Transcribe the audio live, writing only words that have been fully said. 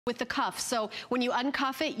with the cuff. So when you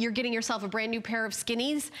uncuff it, you're getting yourself a brand new pair of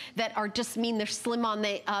skinnies that are just mean they're slim on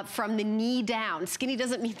the from the knee down. Skinny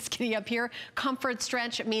doesn't mean skinny up here. Comfort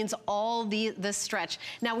stretch, it means all the stretch.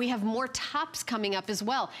 Now we have more tops coming up as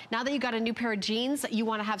well. Now that you got a new pair of jeans, you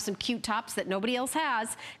want to have some cute tops that nobody else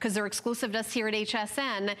has because they're exclusive to us here at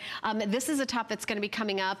HSN. This is a top that's going to be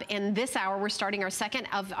coming up in this hour. We're starting our second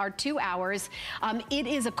of our 2 hours. It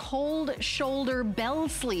is a cold shoulder bell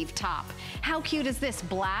sleeve top. How cute is this?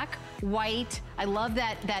 Black, white, I love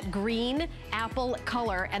that green apple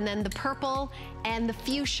color, and then the purple and the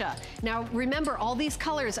fuchsia. Now remember, all these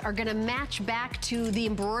colors are gonna match back to the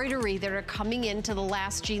embroidery that are coming into the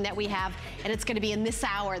last jean that we have, and it's gonna be in this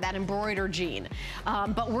hour, that embroidered jean.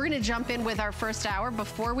 But we're gonna jump in with our first hour.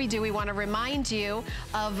 Before we do, we wanna remind you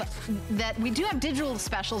of that we do have digital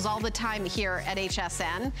specials all the time here at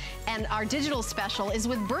HSN, and our digital special is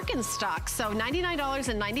with Birkenstock. So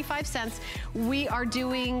 $99.95. We are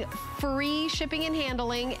doing free shipping and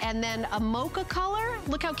handling, and then a mocha color,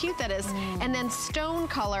 look how cute that is, and then stone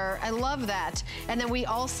color, I love that. And then we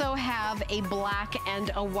also have a black and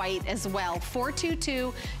a white as well.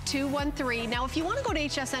 422-213. Now if you want to go to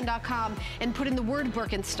hsn.com and put in the word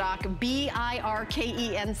Birkenstock,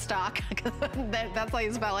 B-I-R-K-E-N stock, that's how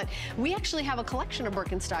you spell it. We actually have a collection of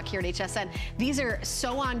Birkenstock here at HSN. These are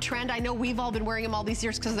so on trend. I know we've all been wearing them all these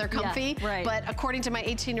years because they're comfy, yeah, right. But according to my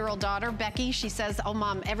 18-year-old daughter, Becky, she says, oh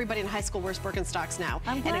mom, everybody in high school wears Birkenstocks now.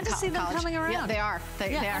 I'm glad to see them coming around. Yeah, they are.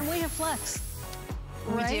 They are. And we have flex.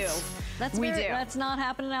 Right? We do. That's not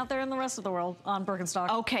happening out there in the rest of the world on Birkenstock.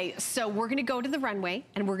 Okay, so we're gonna go to the runway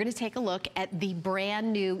and we're gonna take a look at the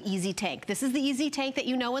brand new Easy Tank. This is the Easy Tank that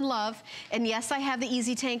you know and love. And yes, I have the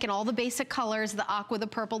Easy Tank in all the basic colors, the aqua, the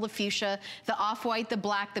purple, the fuchsia, the off-white, the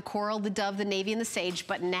black, the coral, the dove, the navy, and the sage.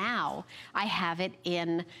 But now I have it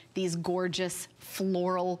in these gorgeous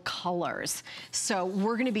floral colors. So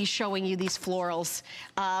we're gonna be showing you these florals.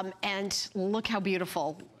 And look how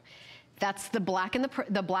beautiful. That's the black and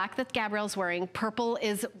the black that Gabrielle's wearing. Purple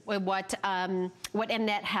is what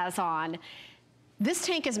Annette has on. This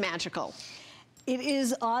tank is magical. It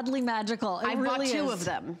is oddly magical. I bought two of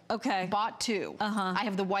them. Okay. Bought two. I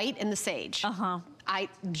have the white and the sage.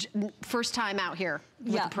 First time out here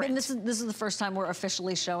with the print. And this is the first time we're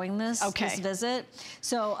officially showing this visit.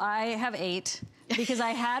 So I have 8. Because I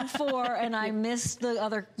had 4 and I missed the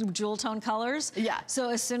other jewel tone colors. Yeah. So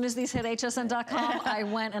as soon as these hit hsn.com, I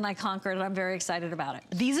went and I conquered it. I'm very excited about it.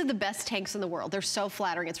 These are the best tanks in the world. They're so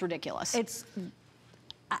flattering, it's ridiculous. I'm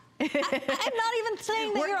not even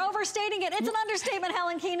saying that you're overstating it. It's an understatement,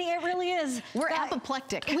 Helen Keeney. It really is. We're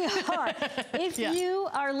apoplectic. We are. If you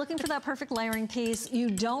are looking for that perfect layering piece,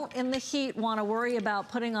 you don't in the heat want to worry about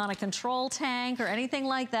putting on a control tank or anything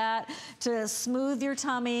like that to smooth your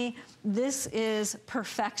tummy. This is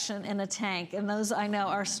perfection in a tank. And those, I know,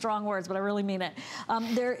 are strong words, but I really mean it.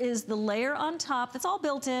 There is the layer on top that's all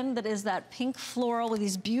built in that is that pink floral with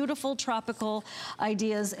these beautiful tropical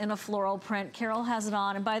ideas in a floral print. Carol has it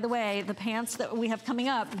on. And by the way, the pants that we have coming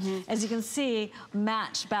up, as you can see,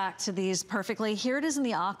 match back to these perfectly. Here it is in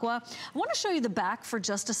the aqua. I want to show you the back for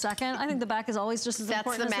just a second. I think the back is always just as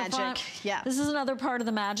important as the front. That's the magic, yeah. This is another part of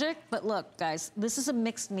the magic. But look, guys, this is a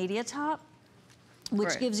mixed media top,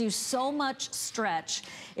 which gives you so much stretch.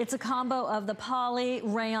 It's a combo of the poly,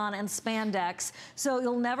 rayon, and spandex. So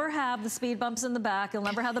you'll never have the speed bumps in the back. You'll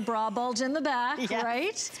never have the bra bulge in the back,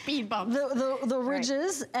 right? Speed bumps. The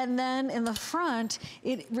ridges. And then in the front,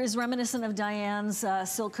 it is reminiscent of Diane's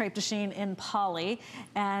silk crepe de chine in poly.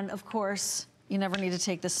 And of course, you never need to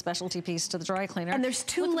take this specialty piece to the dry cleaner. And there's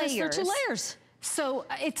 2 layers. There are 2 layers. So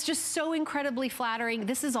it's just so incredibly flattering.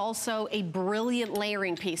 This is also a brilliant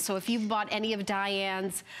layering piece. So if you've bought any of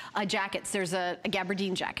Diane's jackets, there's a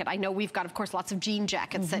gabardine jacket. I know we've got, of course, lots of jean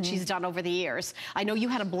jackets that she's done over the years. I know you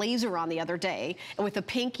had a blazer on the other day. And with the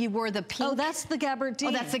pink, you wore the pink. Oh, that's the gabardine.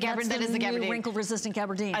 Oh, that's the gabardine. That is the gabardine. Wrinkle-resistant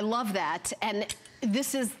gabardine. I love that. And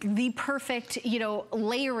this is the perfect, you know,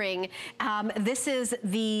 layering. This is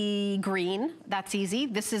the green. That's easy.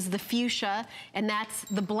 This is the fuchsia, and that's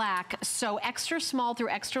the black. So extra small through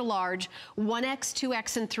extra large, 1X,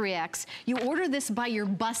 2X, and 3X. You order this by your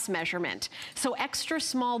bust measurement. So extra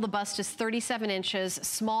small, the bust is 37 inches,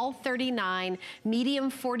 small 39,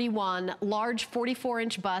 medium 41, large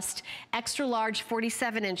 44-inch bust, extra large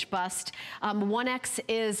 47-inch bust. 1X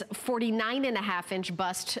is 49.5-inch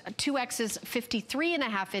bust, 2X is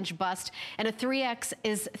 53.5-inch bust, and a 3X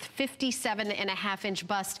is 57.5-inch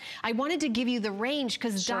bust. I wanted to give you the range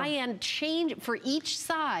because Diane changed for each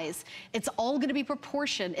size. It's all going to be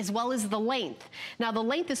proportioned as well as the length. Now the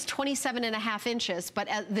length is 27.5 inches, but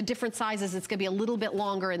at the different sizes, it's going to be a little bit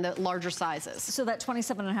longer in the larger sizes. So that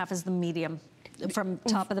 27.5 is the medium. from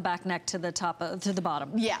top of the back neck to the to the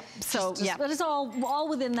bottom. Yeah, so yeah. But it's all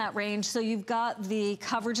within that range. So you've got the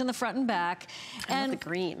coverage in the front and back. I love the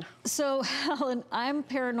green. So Helen, I'm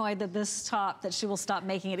paranoid that this top, that she will stop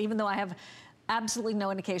making it, even though I have absolutely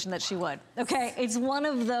no indication that she would. Okay, it's one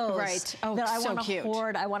of those that I want to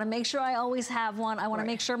hoard. I want to make sure I always have one. I want to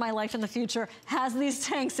make sure my life in the future has these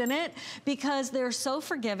tanks in it because they're so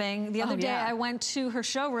forgiving. The other day I went to her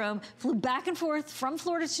showroom, flew back and forth from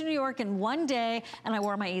Florida to New York in one day, and I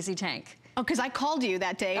wore my Easy Tank. Oh, because I called you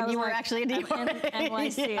that day and you were actually in New York.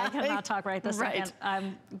 NYC. I cannot talk right this second.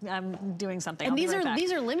 I'm doing something. And these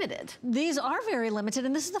are limited. These are very limited,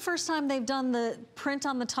 and this is the first time they've done the print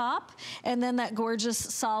on the top, and then that gorgeous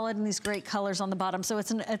solid and these great colors on the bottom. So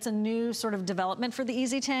it's a new sort of development for the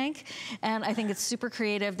Easy Tank, and I think it's super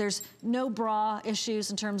creative. There's no bra issues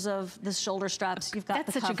in terms of the shoulder straps. You've got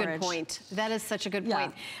the coverage. That's such a good point. That is such a good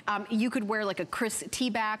point. You could wear like a Chris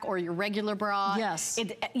T-back or your regular bra. Yes.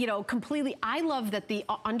 You know, completely. I love that the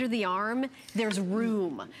under the arm, there's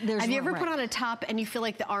room. Have you ever put on a top and you feel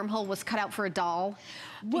like the armhole was cut out for a doll?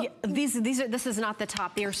 Well, this is not the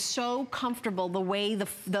top. They are so comfortable the way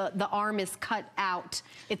the arm is cut out.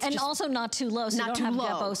 It's and just also not too low, so you don't have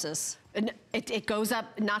gabosis. It goes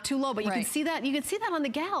up not too low, but you can see that. You can see that on the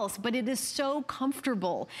gals, but it is so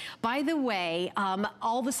comfortable. By the way,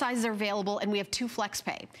 all the sizes are available, and we have 2 flex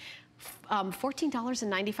pay.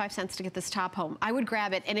 $14.95 to get this top home. I would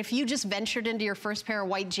grab it, and if you just ventured into your first pair of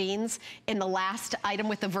white jeans in the last item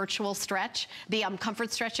with the virtual stretch, the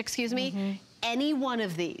comfort stretch, excuse me, any one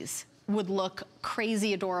of these would look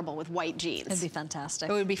crazy adorable with white jeans. It'd be fantastic.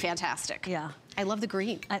 It would be fantastic. Yeah. I love the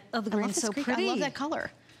green. I love the green. It's so pretty. I love that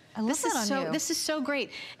color. I love that on you. This is so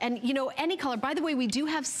great. And you know, any color. By the way, we do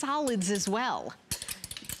have solids as well.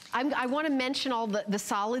 I want to mention all the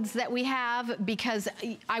solids that we have because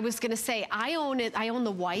I was going to say I own it. I own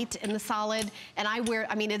the white and the solid, and I wear.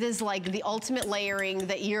 I mean, it is like the ultimate layering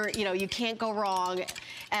that you can't go wrong.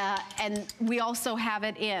 And we also have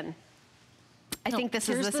it in. I think this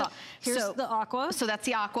is the here's the aqua. So that's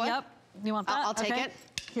the aqua. Yep. You want that? I'll take it.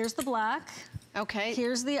 Here's the black. Okay.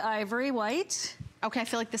 Here's the ivory white. Okay, I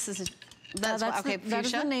feel like this is. That is the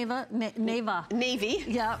Navy.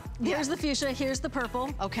 Yeah. Here's the fuchsia. Here's the purple.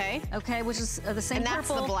 Okay. Okay, which is the same purple. And that's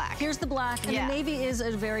the black. Here's the black. And the navy is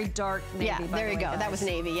a very dark navy. Yeah, there you go. That was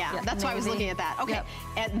navy. Yeah, that's why I was looking at that. Okay.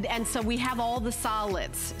 Yep. And so we have all the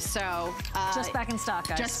solids. So just back in stock,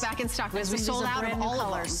 guys. Just back in stock because we sold out of all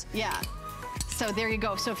of them. Yeah. So there you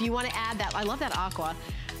go. So if you want to add that, I love that aqua.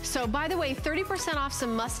 So by the way, 30% off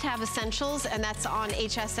some must-have essentials, and that's on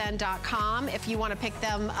hsn.com. If you want to pick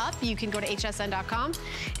them up, you can go to hsn.com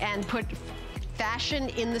and put fashion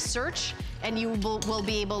in the search, and you will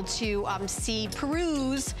be able to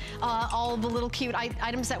peruse all the little cute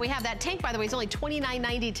items that we have. That tank, by the way, is only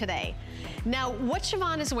 $29.90 today. Now, what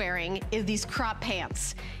Siobhan is wearing is these crop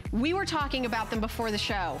pants. We were talking about them before the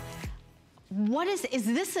show. What is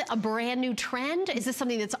this a brand new trend? Is this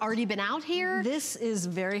something that's already been out here? This is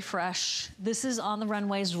very fresh. This is on the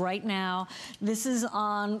runways right now. This is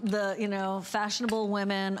on the, fashionable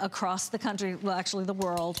women across the country, well, actually the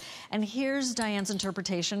world. And here's Diane's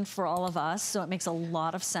interpretation for all of us, so it makes a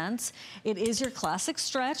lot of sense. It is your classic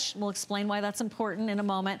stretch. We'll explain why that's important in a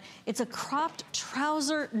moment. It's a cropped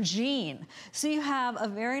trouser jean. So you have a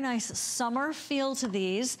very nice summer feel to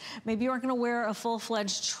these. Maybe you aren't gonna wear a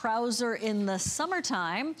full-fledged trouser in the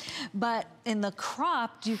summertime, but in the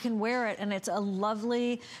cropped, you can wear it and it's a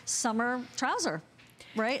lovely summer trouser,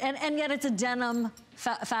 right? And yet it's a denim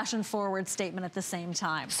fashion forward statement at the same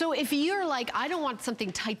time. So if you're like, I don't want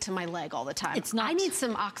something tight to my leg all the time. It's not. I need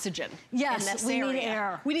some oxygen. Yes, in this we area. need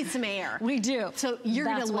air. We need some air. We do. So you're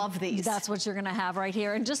gonna love these. That's what you're gonna have right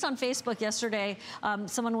here. And just on Facebook yesterday,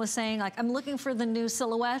 someone was saying like, I'm looking for the new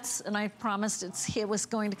silhouettes, and I promised it was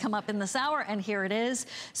going to come up in this hour, and here it is.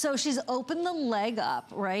 So she's opened the leg up,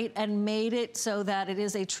 right, and made it so that it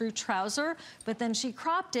is a true trouser, but then she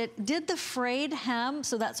cropped it, did the frayed hem,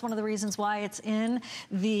 so that's one of the reasons why it's in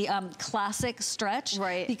the classic stretch,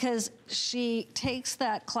 right? Because she takes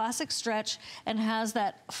that classic stretch and has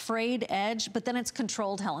that frayed edge, but then it's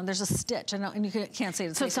controlled, Helen. There's a stitch, and you can't see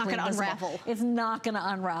it. So it's not going to unravel. It's not going to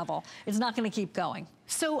unravel. It's not going to keep going.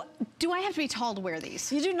 So do I have to be tall to wear these?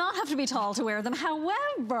 You do not have to be tall to wear them.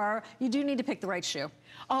 However, you do need to pick the right shoe.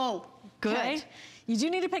 Oh, good. Okay? You do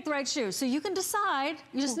need to pick the right shoe. So you can decide,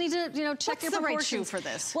 you just need to, you know, check your proportions. What's the right shoe for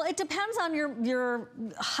this? Well, it depends on your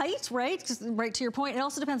height, right? Because right to your point, it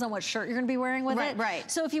also depends on what shirt you're gonna be wearing with it. Right.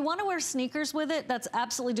 So if you wanna wear sneakers with it, that's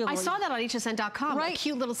absolutely doable. I saw that on hsn.com, right. A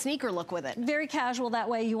cute little sneaker look with it. Very casual that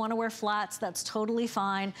way. You wanna wear flats, that's totally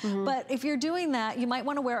fine. But if you're doing that, you might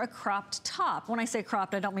wanna wear a cropped top. When I say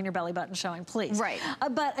cropped, I don't mean your belly button showing, please. Right.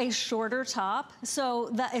 But a shorter top, so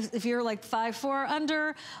that if you're like 5'4"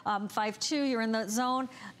 under, 5'2", you're in the zone.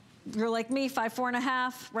 You're like me,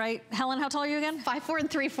 5'4½", right? Helen, how tall are you again? 5'4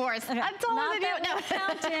 3/4". Okay. I'm taller than you. Not that we're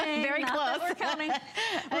counting. Very Not close. that we're counting.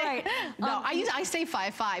 Right. No, I say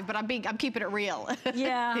 5'5", but I'm keeping it real.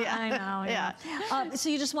 Yeah, I know. Yeah. So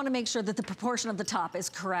you just want to make sure that the proportion of the top is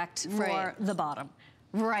correct for the bottom.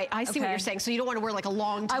 Right, I see what you're saying. So you don't want to wear like a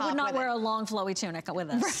long top. I would not wear a long flowy tunic with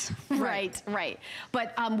this. Right.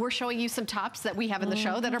 But we're showing you some tops that we have in the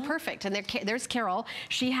show that are perfect. And there's Carol.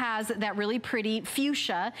 She has that really pretty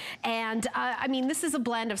fuchsia. And I mean, this is a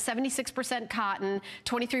blend of 76% cotton,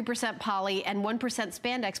 23% poly, and 1%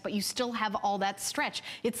 spandex, but you still have all that stretch.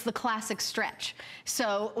 It's the classic stretch.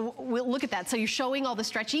 So we'll look at that. So you're showing all the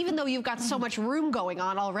stretch, even though you've got so much room going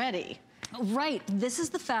on already. Right, this is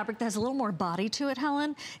the fabric that has a little more body to it,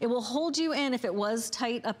 Helen. It will hold you in if it was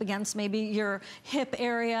tight up against maybe your hip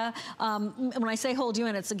area. When I say hold you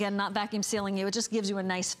in, it's again not vacuum sealing you. It just gives you a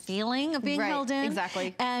nice feeling of being held in.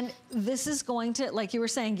 Exactly. And this is going to, like you were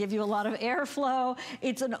saying, give you a lot of airflow.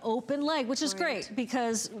 It's an open leg, which is great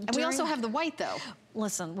because and we also have the white though.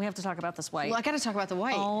 Listen, we have to talk about this white. Well, I got to talk about the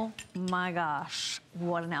white. Oh my gosh,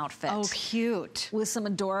 what an outfit. Oh, cute. With some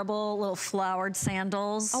adorable little flowered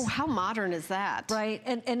sandals. Oh, how modern is that? Right,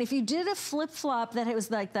 and if you did a flip-flop that it was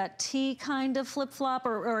like that T kind of flip-flop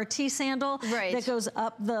or a T sandal that goes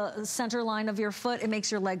up the center line of your foot, it makes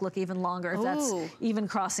your leg look even longer if that's even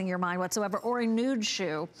crossing your mind whatsoever. Or a nude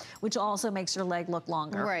shoe, which also makes your leg look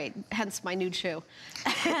longer. Right, hence my nude shoe.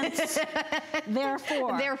 Hence,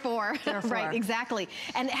 therefore. Right, exactly.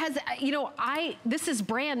 And it has, you know, this is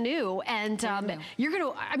brand new, and you're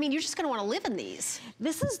just gonna want to live in these.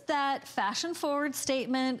 This is that fashion forward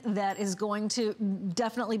statement that is going to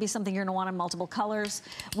definitely be something you're gonna want in multiple colors.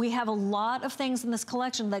 We have a lot of things in this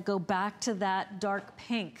collection that go back to that dark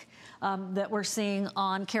pink that we're seeing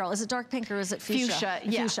on Carol. Is it dark pink or is it fuchsia? Fuchsia,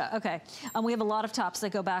 yeah. Fuchsia, okay. We have a lot of tops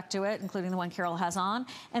that go back to it, including the one Carol has on.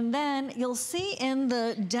 And then you'll see in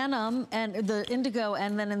the denim and the indigo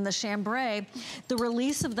and then in the chambray, the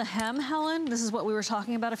release of the hem, Helen. This is what we were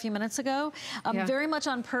talking about a few minutes ago. Very much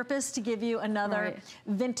on purpose to give you another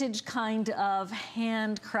vintage kind of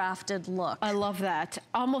handcrafted look. I love that.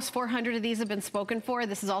 Almost 400 of these have been spoken for.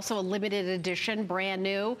 This is also a limited edition, brand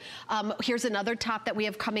new. Here's another top that we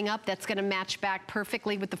have coming up that's going to match back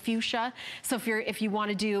perfectly with the fuchsia. So if you want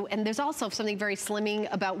to do, and there's also something very slimming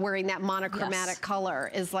about wearing that monochromatic color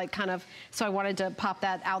is like kind of, so I wanted to pop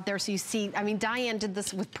that out there so you see, I mean, Diane did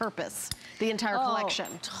this with purpose, the entire collection.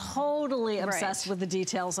 Totally obsessed with the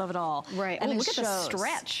details of it all. Right. And look at the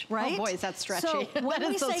stretch. Right? Oh boy, is that stretchy. So when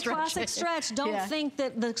we say classic stretch, don't think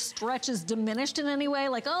that the stretch is diminished in any way,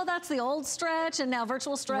 like, oh, that's the old stretch and now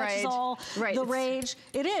virtual stretch is all the rage.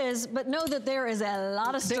 It is, but know that there is a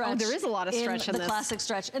lot of stretch. There is a lot of stretch in the classic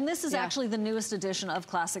stretch. And this is actually the newest edition of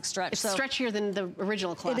classic stretch. It's stretchier than the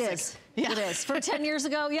original classic. It is. It is. For 10 years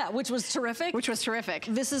ago, which was terrific.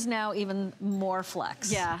 This is now even more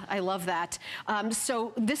flex. Yeah, I love that.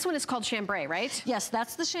 So this one is called chambray, right? Yes,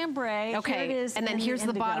 that's the chambray. Okay, here it is, and then here's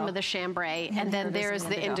the bottom of the chambray, and then there's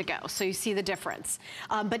the indigo. So you see the difference.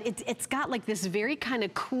 But it's got like this very kind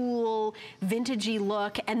of cool, vintagey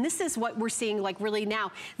look, and this is what we're seeing like really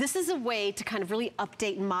now. This is a way to kind of really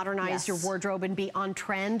update and modernize your wardrobe and be on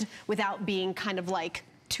trend without being kind of like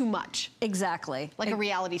too much. Exactly. Like a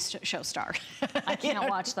reality show star. I can't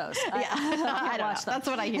watch those. I don't watch them. That's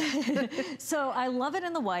what I hear. So I love it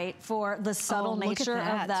in the white for the subtle nature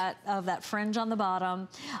of that fringe on the bottom.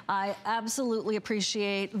 I absolutely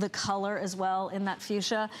appreciate the color as well in that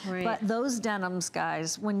fuchsia. But those denims,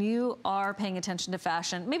 guys, when you are paying attention to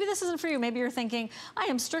fashion, maybe this isn't for you. Maybe you're thinking, I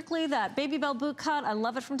am strictly that baby bell boot cut. I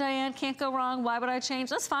love it from Diane. Can't go wrong. Why would I change?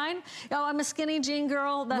 That's fine. Oh, I'm a skinny jean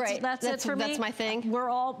girl. That's it for me. That's my thing.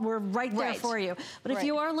 We're right there for you. But if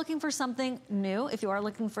you are looking for something new, if you are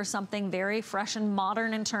looking for something very fresh and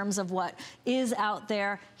modern in terms of what is out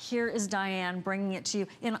there, here is Diane bringing it to you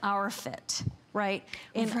in our fit. right?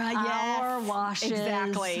 In our washes.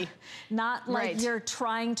 Exactly. Not like you're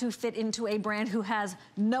trying to fit into a brand who has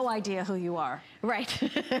no idea who you are. Right.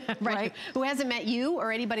 Right. Who hasn't met you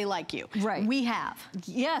or anybody like you. Right. We have.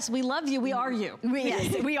 Yes, we love you. We are you.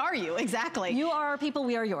 Yes, we are you. Exactly. You are our people.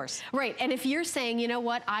 We are yours. Right. And if you're saying, you know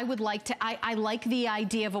what, I would like to, I like the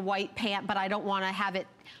idea of a white pant, but I don't want to have it,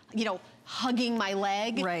 you know, hugging my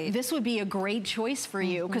leg. Right. This would be a great choice for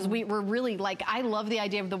you, because we're really like, I love the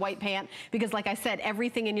idea of the white pant, because like I said,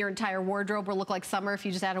 everything in your entire wardrobe will look like summer if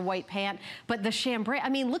you just add a white pant. But the chambray, I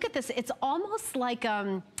mean, look at this. It's almost like,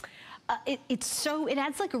 it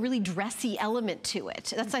adds like a really dressy element to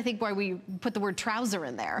it. That's, I think, why we put the word trouser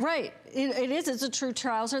in there. Right. It is. It's a true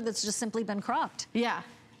trouser that's just simply been cropped. Yeah.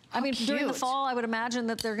 I mean, during the fall, I would imagine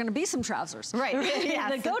that there are going to be some trousers. Right.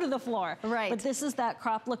 That go to the floor. Right. But this is that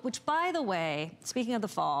crop look, which, by the way, speaking of the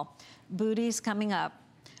fall, booties coming up,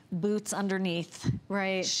 boots underneath.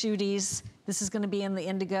 Right. Shooties. This is going to be in the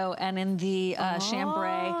indigo and in the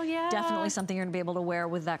chambray. Yeah. Definitely something you're going to be able to wear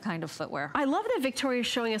with that kind of footwear. I love that Victoria's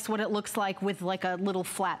showing us what it looks like with like a little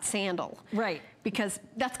flat sandal. Right. Because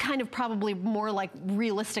that's kind of probably more like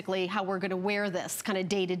realistically how we're going to wear this kind of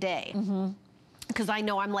day to day. Because I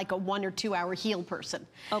know I'm like a 1 or 2 hour heel person.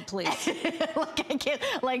 Oh, please. Like I can't,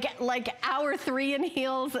 like hour 3 in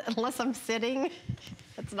heels unless I'm sitting.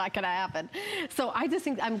 That's not gonna happen. So I just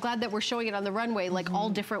think, I'm glad that we're showing it on the runway, like all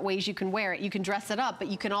different ways you can wear it. You can dress it up, but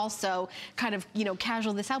you can also kind of, you know,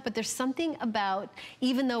 casual this out. But there's something about,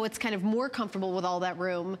 even though it's kind of more comfortable with all that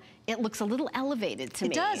room, it looks a little elevated to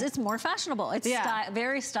me. It does. It's more fashionable. It's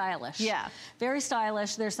very stylish. Yeah. Very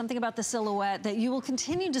stylish. There's something about the silhouette that you will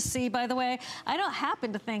continue to see, by the way. I don't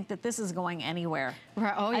happen to think that this is going anywhere.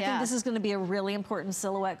 Right. Oh, yeah. I think this is going to be a really important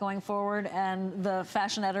silhouette going forward, and the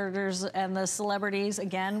fashion editors and the celebrities,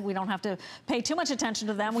 again, we don't have to pay too much attention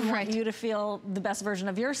to them. We want you to feel the best version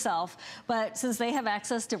of yourself. But since they have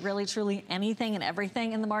access to really, truly anything and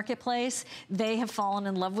everything in the marketplace, they have fallen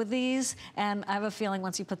in love with these, and I have a feeling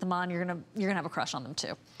once you put them on, you're gonna have a crush on them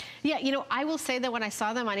too. Yeah, you know, I will say that when I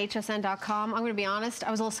saw them on hsn.com, I'm gonna be honest,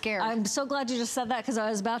 I was a little scared. I'm so glad you just said that, because I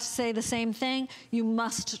was about to say the same thing. You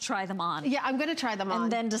must try them on. Yeah, I'm gonna try them on.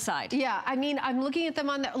 And then decide. Yeah, I mean, I'm looking at them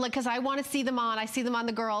on, like, because I want to see them on. I see them on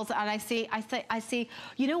the girls, and I see,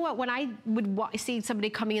 you know what, when I would see somebody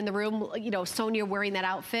coming in the room, you know, Sonia wearing that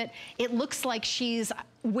outfit, it looks like she's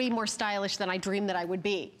way more stylish than I dreamed that I would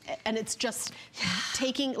be. And it's just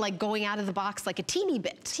taking, like, going out of the box like a teeny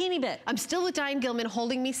bit. Teeny bit. I'm still with Diane Gilman,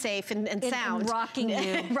 holding me safe and sound. Rocking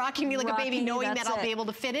you. Rocking me like a baby, knowing that I'll be able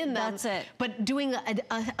to fit in them. That's it. But doing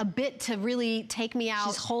a bit to really take me out.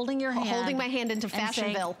 She's holding your hand. Holding my hand into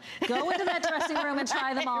Fashionville. Go into that dressing room and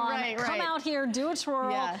try them on. Come out here, do a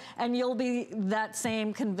twirl, and you'll be that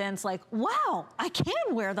same convinced, like, wow, I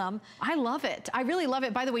can wear them. I love it. I really love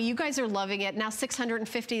it. By the way, you guys are loving it. Now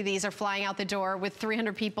 650 of these are flying out the door with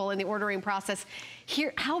 300 people in the ordering process.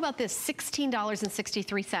 Here, how about this?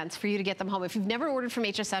 $16.63 for you to get them home. If you've never ordered from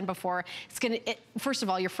HSN before, it's gonna, first of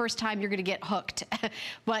all, your first time, you're gonna get hooked.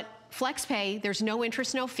 But FlexPay, there's no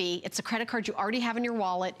interest, no fee. It's a credit card you already have in your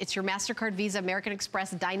wallet. It's your MasterCard, Visa, American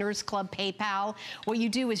Express, Diners Club, PayPal. What you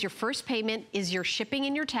do is your first payment is your shipping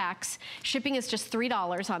and your tax. Shipping is just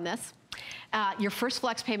 $3 on this. Your first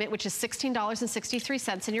flex payment, which is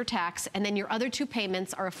 $16.63 in your tax, and then your other 2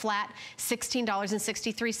 payments are a flat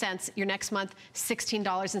 $16.63. Your next month,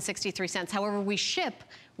 $16.63. However, we ship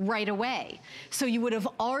right away. So you would have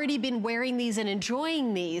already been wearing these and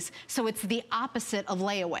enjoying these, so it's the opposite of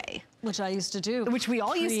layaway. Which I used to do. Which we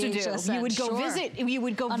all used to do. HSN, you would go visit. You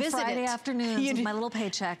would go on visit Friday it. afternoons with my little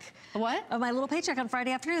paycheck. What? My little paycheck on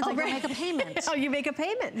Friday afternoons. I go make a payment. Oh, you make a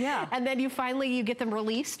payment. Yeah. And then you finally get them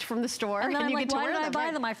released from the store, and then you I'm get to why wear did them. I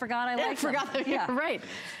buy them? I forgot I liked them. Forgot them. Yeah. Right.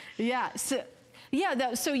 Yeah. So.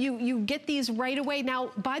 Yeah, so you get these right away.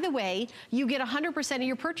 Now, by the way, you get 100% of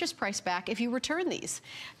your purchase price back if you return these.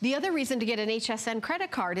 The other reason to get an HSN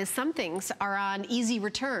credit card is some things are on easy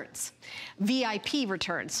returns, VIP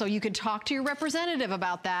returns. So you can talk to your representative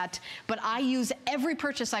about that. But I use every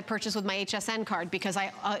purchase I purchase with my HSN card because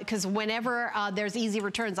whenever there's easy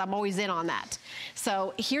returns, I'm always in on that.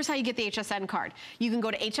 So here's how you get the HSN card. You can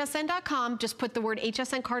go to hsn.com, just put the word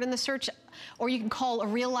HSN card in the search, or you can call a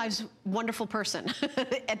real live wonderful person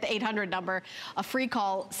at the 800 number, a free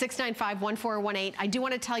call, 695-1418. I do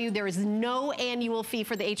want to tell you there is no annual fee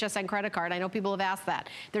for the HSN credit card. I know people have asked that.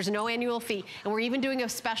 There's no annual fee. And we're even doing a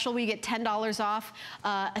special. We get $10 off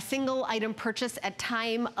a single item purchase at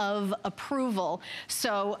time of approval.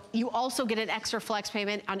 So you also get an extra flex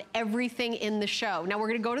payment on everything in the show. Now we're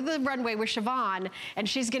going to go to the runway with Siobhan, and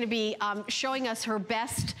she's going to be showing us her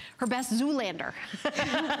best Zoolander.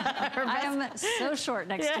 Her best am so short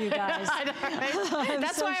next to you guys. I know, right?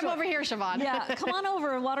 That's so why I'm over here, Siobhan. Yeah, come on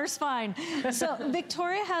over, water's fine. So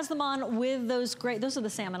Victoria has them on with those great, those are the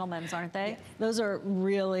salmon elements, aren't they? Yes. Those are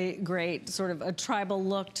really great, sort of a tribal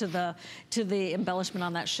look to the embellishment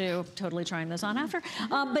on that shoe. Totally trying those on after.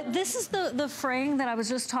 But this is the fraying that I was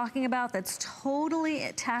just talking about that's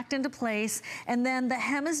totally tacked into place, and then the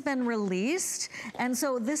hem has been released. And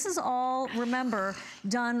so this is all, remember,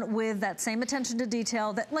 done with that same attention to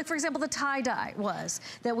detail that, like for example, the tie-dye was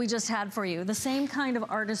that we just had for you. The same kind of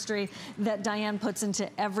artistry that Diane puts into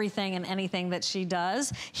everything and anything that she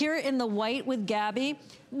does. Here in the white with Gabby,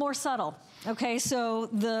 more subtle. Okay, so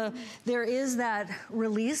there is that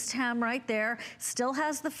released hem right there, still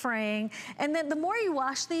has the fraying, and then the more you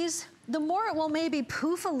wash these, the more it will maybe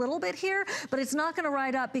poof a little bit here, but it's not gonna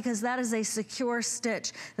ride up because that is a secure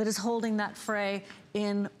stitch that is holding that fray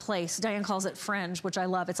in place. Diane calls it fringe, which I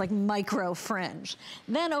love. It's like micro fringe.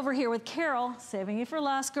 Then over here with Carol, saving you for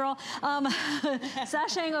last, girl,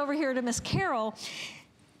 sashaying over here to Miss Carol,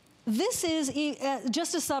 this is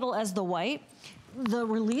just as subtle as the white. The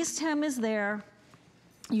released hem is there.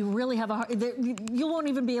 You really have you won't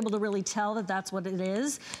even be able to really tell that that's what it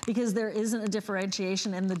is because there isn't a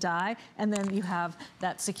differentiation in the dye. And then you have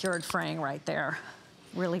that secured fraying right there.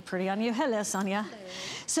 Really pretty on you. Hello, Sonia.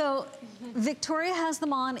 So Victoria has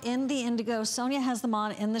them on in the indigo. Sonia has them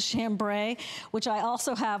on in the chambray, which I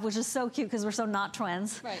also have, which is so cute because we're so not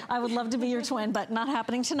twins. Right. I would love to be your twin, but not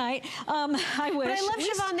happening tonight. I wish. But I love,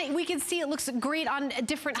 Siobhan, that we can see it looks great on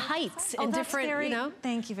different heights and different, you know.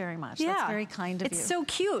 Thank you very much. Yeah. That's very kind of you. It's so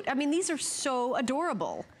cute. I mean, these are so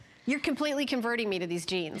adorable. You're completely converting me to these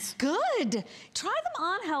jeans. Good. Try them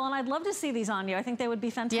on, Helen. I'd love to see these on you. I think they would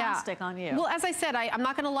be fantastic on you. Well, as I said, I'm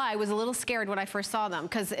not gonna lie, I was a little scared when I first saw them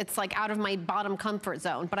because it's like out of my bottom comfort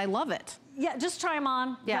zone, but I love it. Yeah, just try them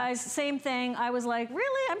on, guys. Same thing. I was like,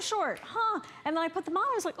 really? I'm short, huh? And then I put them on,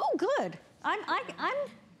 I was like, oh, good. I'm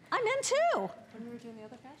in too. When we were doing the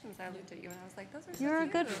other fashions, I looked at you and I was like, those are so cute. You're a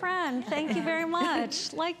good friend. Thank you very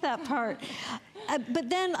much. Like that part. But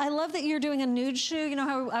then I love that you're doing a nude shoe. You know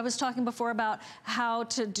how I was talking before about how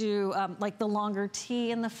to do like the longer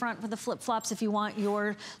tee in the front with the flip-flops if you want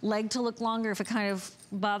your leg to look longer, if it kind of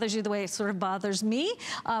bothers you the way it sort of bothers me.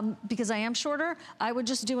 Because I am shorter, I would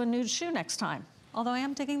just do a nude shoe next time. Although I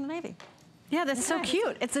am digging the navy. Yeah, that's so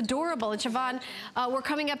cute. It's adorable. And Siobhan, we're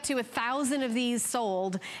coming up to 1,000 of these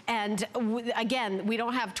sold. And again, we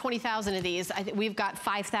don't have 20,000 of these. We've got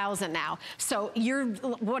 5,000 now. So you're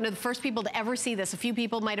one of the first people to ever see this. A few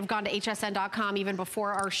people might have gone to hsn.com even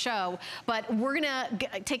before our show. But we're gonna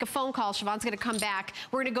take a phone call. Siobhan's gonna come back.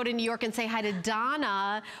 We're gonna go to New York and say hi to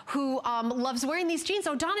Donna, who loves wearing these jeans.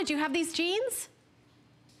 Oh, Donna, do you have these jeans?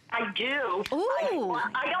 I do. Ooh.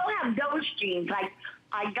 I don't have those jeans.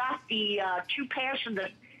 I got the 2 pairs of the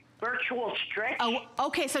virtual stretch. Oh,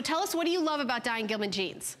 okay. So tell us, what do you love about Diane Gilman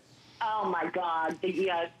jeans? Oh my God,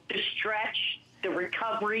 the stretch, the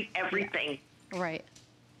recovery, everything. Yeah. Right.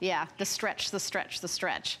 Yeah, the stretch, the stretch, the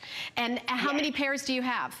stretch. And how many pairs do you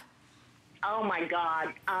have? Oh my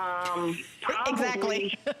God. Probably.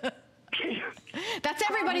 Exactly. That's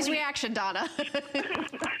everybody's reaction, Donna.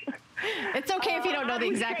 It's okay if you don't know the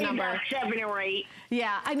exact number. About 7 or 8.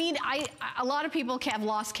 Yeah, I mean, a lot of people have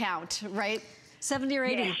lost count, right? 70 or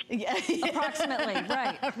 80, approximately,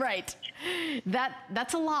 right. Right.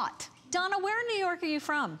 That's a lot. Donna, where in New York are you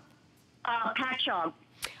from? Patchogue.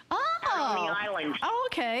 Oh. On the island. Oh,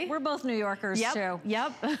 okay. We're both New Yorkers, too.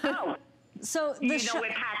 Yep. Oh. So you know where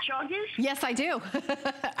Patchogue is? Yes, I do.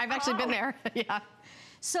 I've actually been there. Yeah.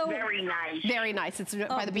 So very nice. Very nice. It's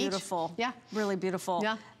by the beach. Beautiful. Yeah. Really beautiful.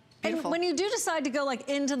 Yeah. Beautiful. And when you do decide to go like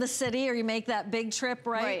into the city or you make that big trip,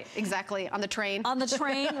 right? Right, exactly, on the train. On the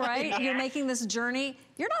train, right? Yeah. You're making this journey.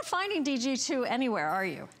 You're not finding DG2 anywhere, are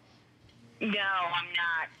you? No, I'm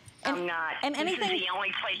not. I'm not. And this anything, is the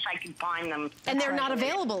only place I can find them. And they're not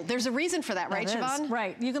available. There's a reason for that, right, Siobhan?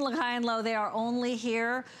 Right. You can look high and low. They are only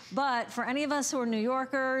here. But for any of us who are New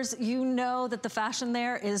Yorkers, you know that the fashion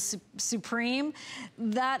there is supreme.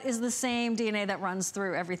 That is the same DNA that runs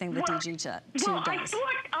through everything that DG2 does. Well, I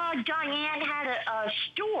thought Diane had a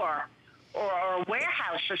store or a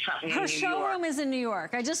warehouse or something in New York. Her showroom is in New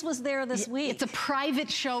York. I just was there this week. It's a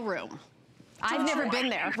private showroom. I've never been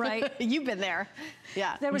there. Right. You've been there.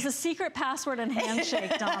 Yeah. There was a secret password and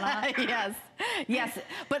handshake, Donna. Yes. Yes.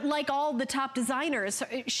 But like all the top designers,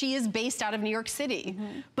 she is based out of New York City,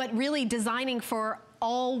 but really designing for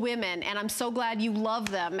all women, and I'm so glad you love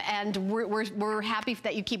them, and we're happy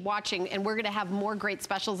that you keep watching, and we're gonna have more great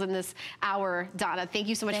specials in this hour, Donna. Thank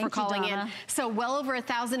you so much for calling in. So well over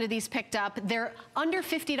 1,000 of these picked up. They're under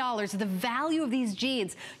 $50. The value of these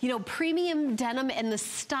jeans, you know, premium denim and the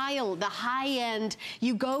style, the high end,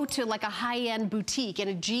 you go to like a high-end boutique, and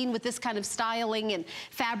a jean with this kind of styling and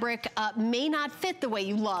fabric may not fit the way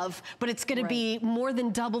you love, but it's gonna be more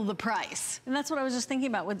than double the price. And that's what I was just thinking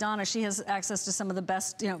about with Donna. She has access to some of the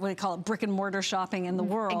best, you know, what they call it, brick and mortar shopping in the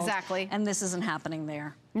world. Exactly. And this isn't happening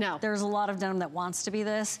there. No. There's a lot of denim that wants to be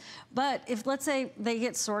this, but if, let's say, they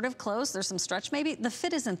get sort of close, there's some stretch maybe, the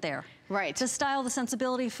fit isn't there. Right. The style, the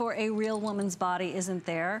sensibility for a real woman's body isn't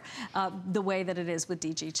there the way that it is with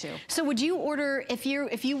DG2. So would you order, if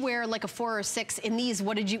you wear like a 4 or 6 in these,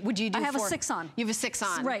 would you do? I have a 6 on. You have a 6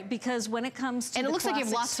 on. Right, because when it comes to and the it looks like you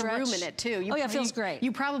have lots stretch, of room in it too. Oh yeah, it feels great.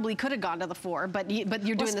 You probably could have gone to the 4, but you're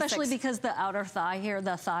doing the 6. Especially because the outer thigh here,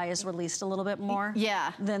 the thigh is released a little bit more.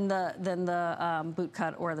 Yeah. Than the boot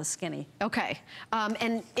cut or the skinny. Okay,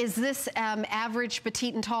 and is this average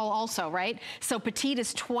petite and tall also, right? So petite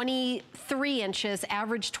is 23 inches,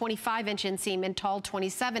 average 25-inch inseam, and tall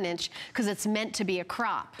 27-inch, because it's meant to be a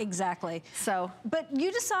crop. Exactly. So, but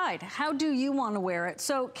you decide, how do you want to wear it?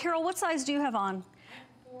 So Carol, what size do you have on?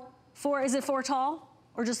 4. Is it 4 tall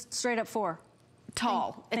or just straight up 4?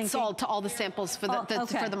 Tall. It's all to all the samples for the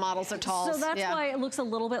for the models are tall. So that's why it looks a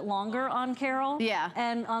little bit longer on Carol. Yeah.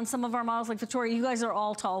 And on some of our models like Victoria, you guys are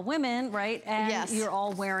all tall women, right? And you're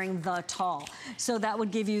all wearing the tall. So that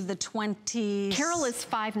would give you the 20. Carol is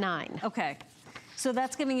 5'9". Okay. So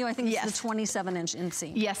that's giving you, I think, it's the 27-inch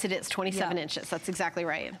inseam. Yes, it is 27 inches. That's exactly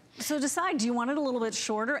right. So decide, do you want it a little bit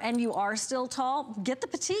shorter and you are still tall? Get the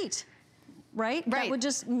petite. Right? That would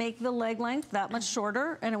just make the leg length that much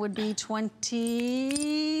shorter, and it would be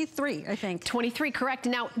 23, I think. 23, correct.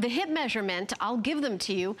 Now, the hip measurement, I'll give them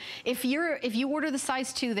to you. If you order the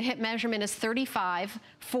size 2, the hip measurement is 35.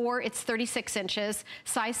 4, it's 36 inches.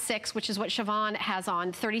 Size 6, which is what Siobhan has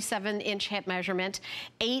on, 37-inch hip measurement.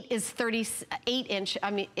 8 is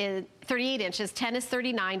 38 inches. 10 is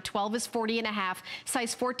 39. 12 is 40.5.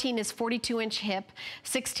 Size 14 is 42-inch hip.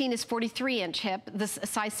 16 is 43-inch hip. This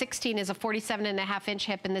size 16 is a 47.5-inch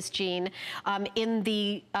hip in this jean. In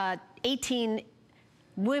the 18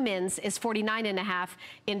 women's is 49.5.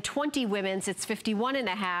 In 20 women's, it's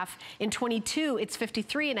 51.5. In 22, it's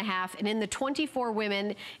 53.5. And in the 24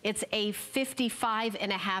 women, it's a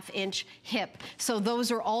 55.5-inch hip. So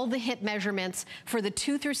those are all the hip measurements for the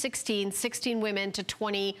 2 through 16, 16 women to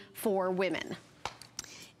 24 women.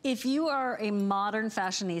 If you are a modern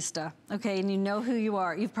fashionista, okay, and you know who you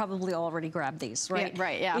are, you've probably already grabbed these, right? Yeah,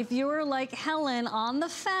 right, yeah. If you're like Helen on the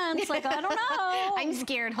fence, like, I don't know. I'm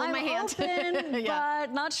scared, hold my hand. Open,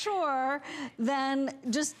 but not sure, then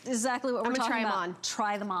just exactly what we're talking about. I'm gonna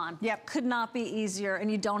try them on. Yep. Could not be easier, and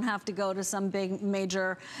you don't have to go to some big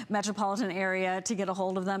major metropolitan area to get a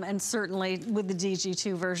hold of them, and certainly with the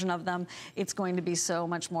DG2 version of them, it's going to be so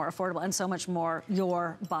much more affordable and so much more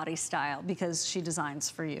your body style, because she designs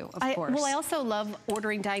for you. Of course. Well, I also love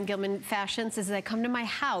ordering Diane Gilman fashions is that I come to my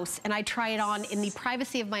house and I try it on in the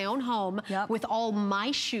privacy of my own home with all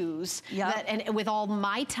my shoes and with all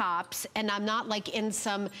my tops, and I'm not like in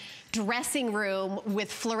some dressing room with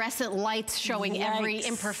fluorescent lights showing every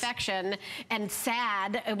imperfection and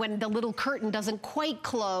sad when the little curtain doesn't quite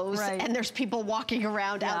close and there's people walking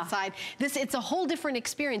around outside. It's a whole different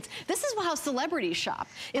experience. This is how celebrities shop,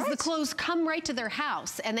 is the clothes come right to their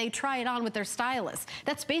house and they try it on with their stylist.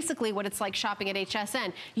 That's basically what it's like shopping at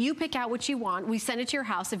HSN. You pick out what you want, we send it to your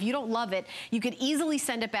house. If you don't love it, you could easily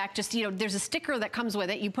send it back. Just, you know, there's a sticker that comes with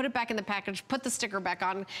it. You put it back in the package, put the sticker back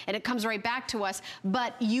on, and it comes right back to us.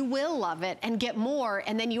 But you will love it and get more,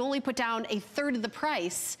 and then you only put down a third of the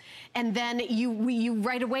price, and then you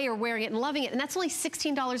right away are wearing it and loving it, and that's only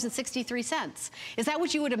 $16.63. Is that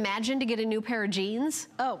what you would imagine to get a new pair of jeans?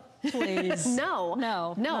 Oh, please. No,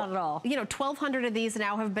 not at all. You know, 1,200 of these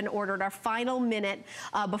now have been ordered. Our final minute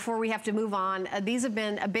before we have to move on. These have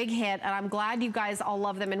been a big hit, and I'm glad you guys all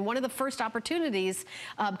love them. And one of the first opportunities,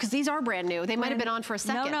 because these are brand new. They might have been on for a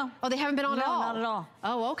second. No. Oh, they haven't been on at all? No, not at all.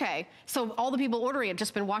 Oh, okay. So all the people ordering have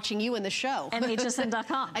just been watching you in the show. And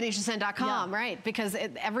hsn.com. And hsn.com, right? Because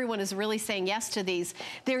everyone is really saying yes to these.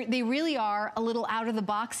 They really are a little out of the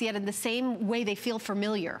box, yet in the same way they feel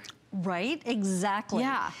familiar. Right, exactly.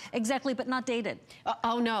 Yeah. Exactly, but not dated.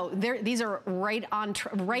 Oh no, these are right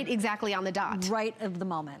exactly on the dot. Right of the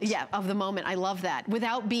moment. Yeah, of the moment. I love that.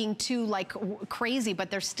 Without being too like crazy, but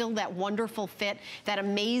there's still that wonderful fit, that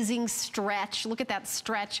amazing stretch. Look at that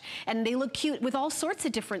stretch. And they look cute with all sorts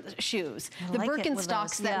of different shoes. The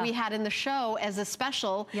Birkenstocks that we had in the show as a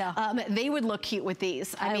special, they would look cute with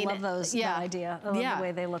these. I mean, love those, that idea. I love the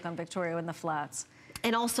way they look on Victoria in the flats.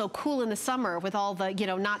 And also cool in the summer with all the, you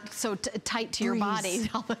know, not so tight to your body.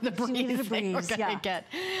 All the breeze we're gonna get.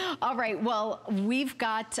 All right, well, we've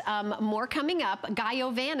got more coming up. Guy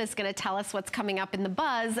O'Van is gonna tell us what's coming up in the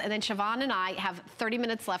buzz, and then Siobhan and I have 30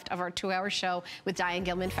 minutes left of our 2-hour show with Diane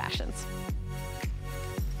Gilman Fashions.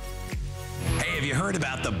 Hey, have you heard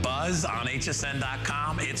about The Buzz on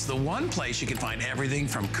hsn.com? It's the one place you can find everything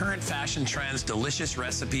from current fashion trends, delicious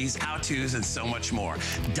recipes, how-tos, and so much more.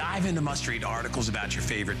 Dive into must-read articles about your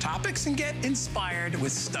favorite topics and get inspired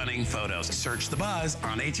with stunning photos. Search The Buzz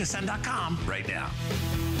on hsn.com right now.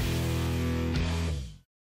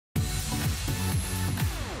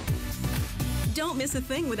 Don't miss a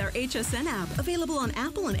thing with our HSN app, available on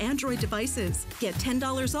Apple and Android devices. Get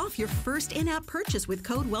 $10 off your first in-app purchase with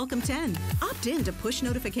code WELCOME10. Opt in to push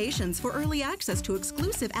notifications for early access to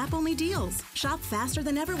exclusive app-only deals. Shop faster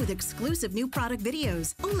than ever with exclusive new product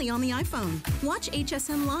videos, only on the iPhone. Watch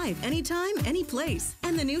HSN Live anytime, any place.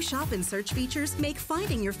 And the new shop and search features make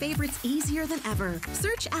finding your favorites easier than ever.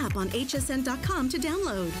 Search app on hsn.com to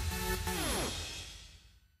download.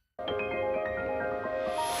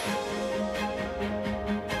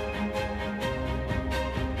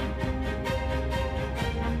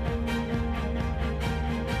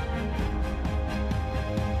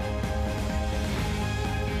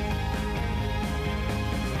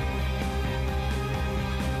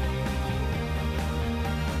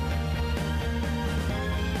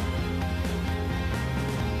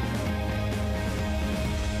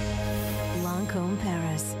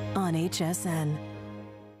 HSN.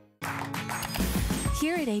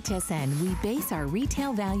 Here at HSN, we base our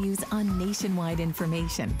retail values on nationwide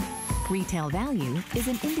information. Retail value is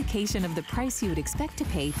an indication of the price you would expect to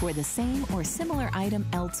pay for the same or similar item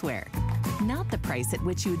elsewhere, not the price at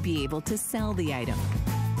which you would be able to sell the item.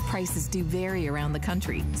 Prices do vary around the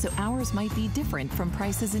country, so ours might be different from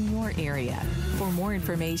prices in your area. For more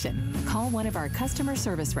information, call one of our customer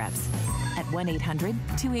service reps at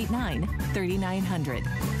 1-800-289-3900.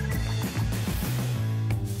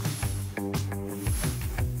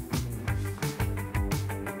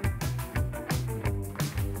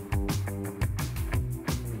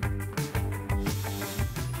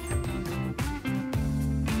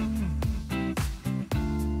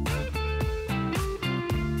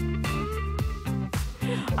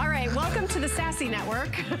 Network.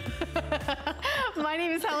 My name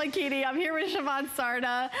is Helen Keating. I'm here with Siobhan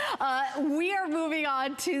Sarda. We are moving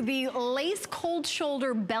on to the lace cold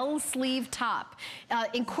shoulder bell sleeve top,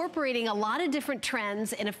 incorporating a lot of different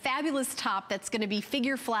trends in a fabulous top that's going to be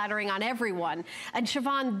figure flattering on everyone. And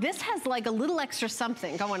Siobhan, this has like a little extra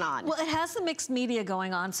something going on. Well, it has the mixed media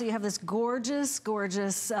going on. So you have this gorgeous,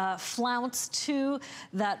 gorgeous flounce to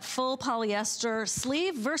that full polyester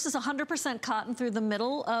sleeve versus 100% cotton through the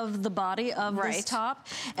middle of the body of this top.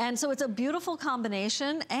 And so it's a beautiful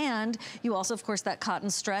combination. And you also, of course, that cotton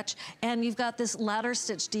stretch. And you've got this ladder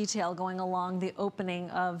stitch detail going along the opening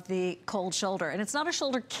of the cold shoulder. And it's not a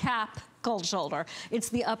shoulder cap cold shoulder, it's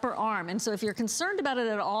the upper arm. And so if you're concerned about it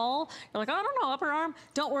at all, you're like, oh, I don't know, upper arm,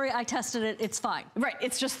 don't worry, I tested it, it's fine. Right,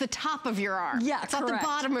 it's just the top of your arm. Yeah, it's not the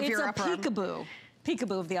bottom of your upper arm. It's a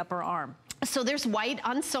peekaboo of the upper arm. So there's white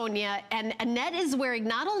on Sonia, and Annette is wearing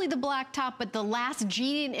not only the black top, but the last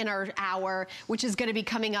jean in our hour, which is gonna be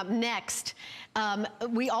coming up next.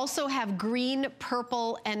 We also have green,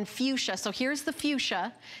 purple, and fuchsia. So here's the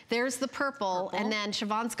fuchsia, there's the purple. And then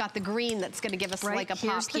Siobhan's got the green that's gonna give us like a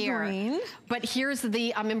pop here. Green. But here's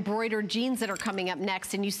the embroidered jeans that are coming up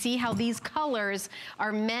next, and you see how these colors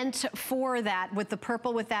are meant for that, with the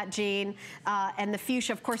purple with that jean, and the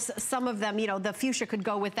fuchsia. Of course, some of them, you know, the fuchsia could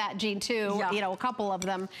go with that jean too. You know, a couple of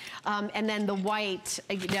them, and then the white,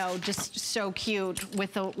 you know, just so cute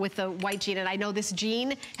with the white jean. And I know this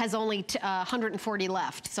jean has only 140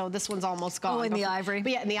 left, so this one's almost gone. Oh, in the ivory.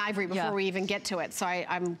 But yeah, in the ivory before we even get to it. So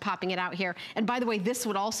I'm popping it out here. And by the way, this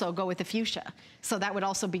would also go with the fuchsia, so that would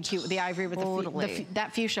also be cute with the ivory. With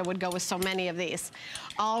that fuchsia would go with so many of these.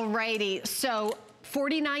 Alrighty, so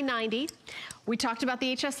 $49.90. We talked about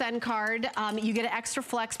the HSN card. You get an extra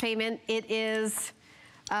flex payment. It is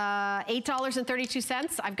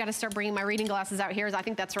 $8.32. I've got to start bringing my reading glasses out here. I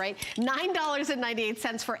think that's right.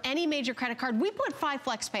 $9.98 for any major credit card. We put 5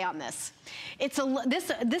 FlexPay on this. It's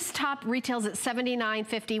this top retails at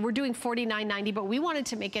 $79.50. We're doing $49.90, but we wanted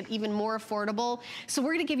to make it even more affordable. So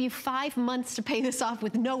we're going to give you 5 months to pay this off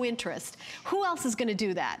with no interest. Who else is going to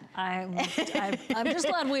do that? I'm just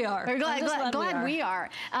glad we are. We're glad we are.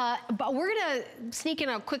 But we're going to sneak in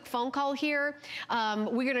a quick phone call here.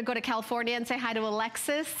 We're going to go to California and say hi to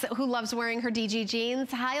Alexis, who loves wearing her DG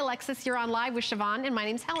jeans. Hi, Alexis. You're on live with Siobhan, and my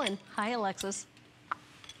name's Helen. Hi, Alexis.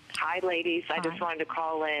 Hi, ladies. Hi. I just wanted to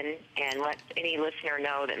call in and let any listener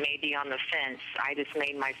know that may be on the fence. I just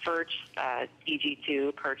made my first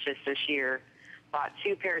DG2 purchase this year. Bought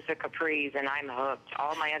 2 pairs of capris, and I'm hooked.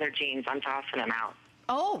 All my other jeans, I'm tossing them out.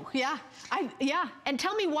 Oh, yeah. Yeah. And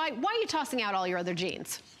tell me why are you tossing out all your other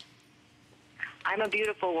jeans? I'm a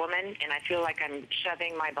beautiful woman, and I feel like I'm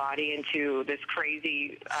shoving my body into this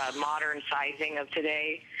crazy modern sizing of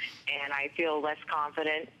today, and I feel less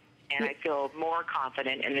confident. And I feel more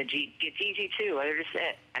confident in the DG2. They're just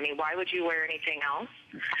it. I mean, why would you wear anything else?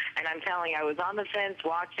 And I'm telling you, I was on the fence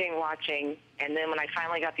watching, and then when I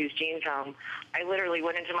finally got these jeans home, I literally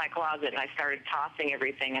went into my closet and I started tossing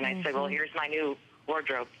everything, and I said, well, here's my new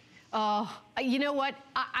wardrobe. Oh, you know what?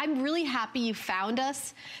 I'm really happy you found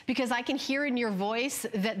us, because I can hear in your voice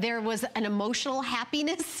that there was an emotional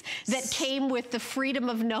happiness that came with the freedom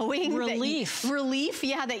of knowing. Relief. Relief,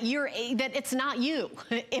 yeah, that it's not you.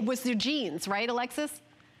 It was your jeans, right, Alexis?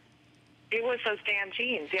 It was those damn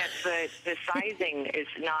jeans. Yes, the sizing is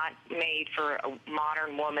not made for a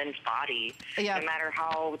modern woman's body. Yeah. No matter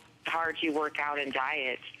how hard you work out and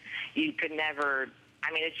diet, you could never...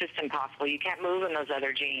 I mean, it's just impossible. You can't move in those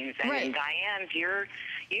other jeans. And in Diane's,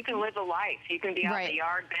 you can live a life. You can be out in the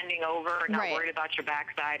yard bending over and not worried about your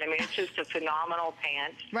backside. I mean, it's just a phenomenal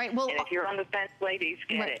pant. Right. Well, and if you're on the fence, ladies,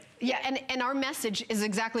 get it. Yeah, and our message is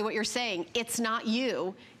exactly what you're saying. It's not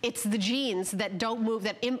you. It's the jeans that don't move,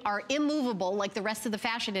 that are immovable like the rest of the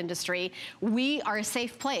fashion industry. We are a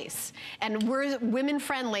safe place, and we're women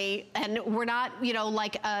friendly, and we're not, you know,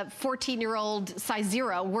 like a 14-year-old size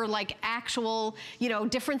 0. We're like actual, you know,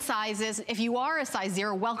 different sizes. If you are a size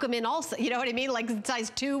 0, welcome in also. You know what I mean? Like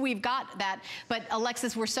size 2, we've got that. But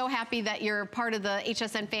Alexis, we're so happy that you're part of the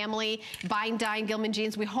HSN family, buying Diane Gilman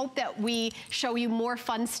jeans. We hope that we show you more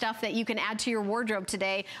fun stuff that you can add to your wardrobe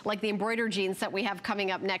today, like the embroidered jeans that we have coming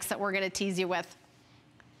up next that we're going to tease you with.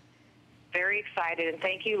 Very excited, and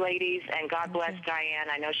thank you, ladies, and God bless Diane.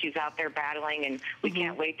 I know she's out there battling, and we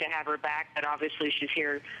can't wait to have her back, but obviously she's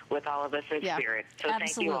here with all of us in spirit. So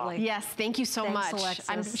thank you all. Yes, thank you so much.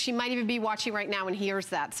 She might even be watching right now and hears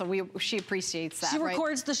that, so she appreciates that. She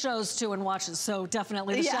records the shows, too, and watches, so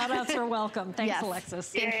definitely the shout-outs are welcome. Thanks, Alexis.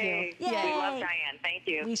 Thank you. Yay. We love Diane. Thank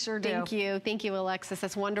you. We sure do. Thank you. Thank you, Alexis.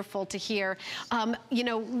 That's wonderful to hear. You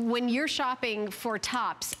know, when you're shopping for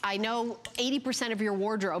tops, I know 80% of your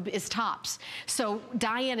wardrobe is tops. So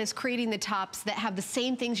Diane is creating the tops that have the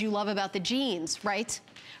same things you love about the jeans, right?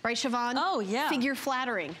 Right, Siobhan? Oh, yeah. Figure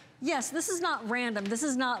flattering. Yes, this is not random. This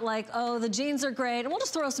is not like, oh, the jeans are great, and we'll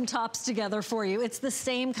just throw some tops together for you. It's the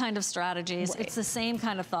same kind of strategies. It's the same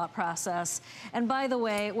kind of thought process. And by the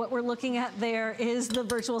way, what we're looking at there is the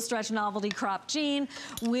virtual stretch novelty crop jean,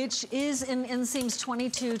 which is in inseams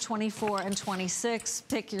 22, 24, and 26.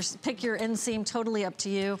 Pick your inseam, totally up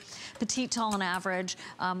to you. Petite, tall, and average,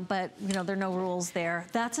 but you know, there are no rules there.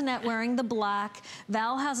 That's Annette wearing the black.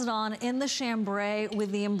 Val has it on in the chambray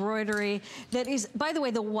with the embroidery. That is, by the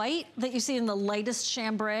way, the white that you see in the lightest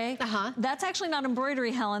chambray, that's actually not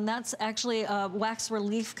embroidery, Helen. That's actually a wax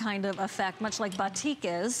relief kind of effect, much like batik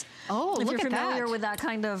is. Oh, if you're familiar with that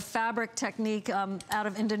kind of fabric technique out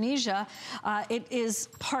of Indonesia, it is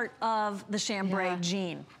part of the chambray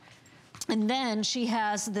jean. And then she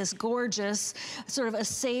has this gorgeous sort of a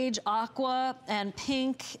sage aqua and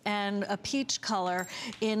pink and a peach color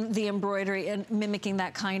in the embroidery, and mimicking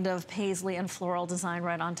that kind of paisley and floral design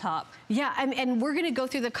right on top. Yeah, and we're going to go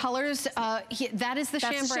through the colors. That is the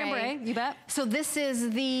chambray. You bet. So this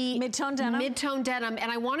is the mid-tone denim. Mid-tone denim,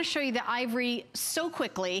 and I want to show you the ivory so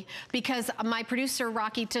quickly because my producer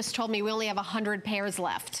Rocky just told me we only have 100 pairs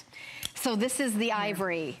left. So this is the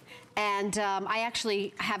ivory. And I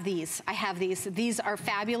actually have these. I have these. These are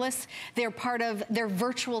fabulous. They're part of their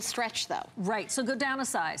virtual stretch, though. Right. So go down a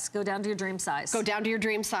size. Go down to your dream size. Go down to your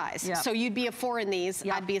dream size. Yep. So you'd be a 4 in these.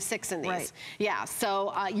 Yep. I'd be a 6 in these. Right. Yeah.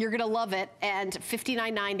 So you're gonna love it. And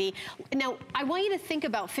 $59.90. Now I want you to think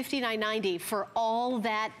about $59.90 for all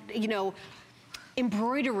that, you know,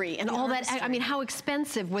 embroidery and all that. I mean, how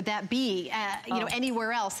expensive would that be, you know,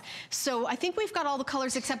 anywhere else? So I think we've got all the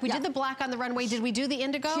colors except we did the black on the runway. Did we do the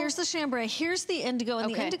indigo? Here's the chambray. Here's the indigo,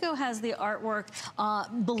 and the indigo has the artwork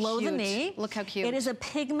below the knee. Look how cute. It is a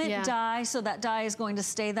pigment dye, so that dye is going to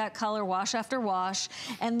stay that color wash after wash.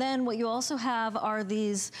 And then what you also have are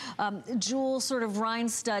these jewel sort of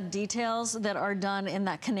rhinestone stud details that are done in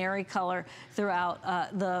that canary color throughout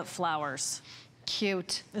the flowers.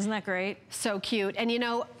 Cute. Isn't that great? So cute. And you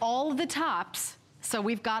know, all the tops, so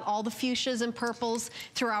we've got all the fuchsias and purples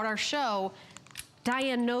throughout our show.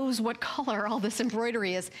 Diane knows what color all this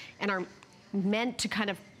embroidery is and are meant to kind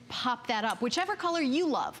of pop that up, whichever color you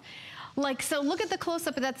love. Like, so look at the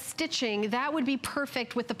close-up of that stitching. That would be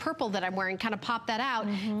perfect with the purple that I'm wearing, kind of pop that out.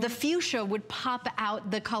 The fuchsia would pop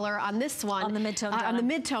out the color on this one. On the mid-tone denim. On the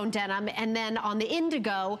mid-tone denim. And then on the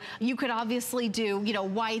indigo, you could obviously do, you know,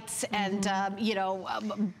 whites and, you know,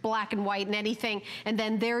 black and white and anything. And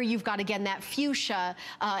then there you've got, again, that fuchsia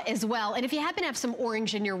as well. And if you happen to have some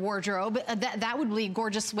orange in your wardrobe, that would be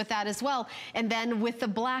gorgeous with that as well. And then with the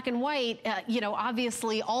black and white, you know,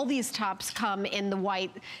 obviously all these tops come in the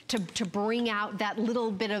white to bring out that little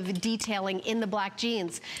bit of detailing in the black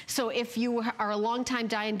jeans. So if you are a longtime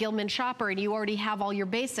Diane Gilman shopper and you already have all your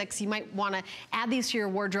basics, you might want to add these to your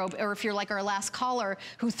wardrobe. Or if you're like our last caller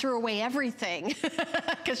who threw away everything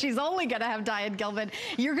because she's only going to have Diane Gilman,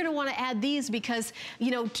 you're going to want to add these because, you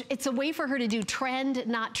know, it's a way for her to do trend,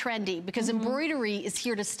 not trendy, because embroidery is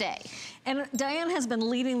here to stay. And Diane has been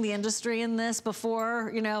leading the industry in this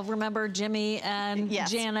before, you know, remember Jimmy and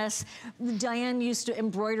Janice? Diane used to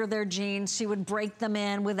embroider their jeans. She would break them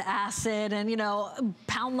in with acid and, you know,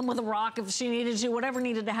 pound them with a rock if she needed to, whatever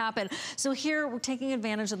needed to happen. So here we're taking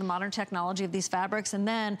advantage of the modern technology of these fabrics, and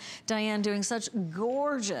then Diane doing such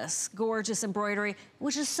gorgeous, gorgeous embroidery,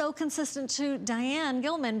 which is so consistent to Diane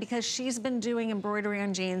Gilman because she's been doing embroidery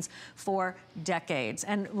on jeans for decades,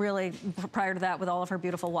 and really prior to that with all of her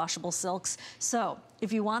beautiful washable silks. So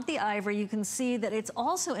if you want the ivory, you can see that it's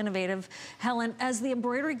also innovative, Helen, as the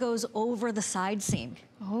embroidery goes over the side seam.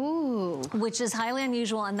 Oh. Which is highly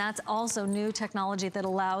unusual, and that's also new technology that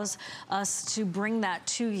allows us to bring that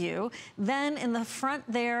to you. Then in the front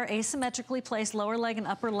there, asymmetrically placed lower leg and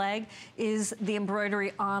upper leg is the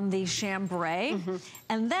embroidery on the chambray.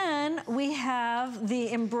 And then we have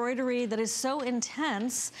the embroidery that is so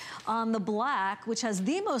intense on the black, which has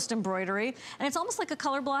the most embroidery. And it's almost like a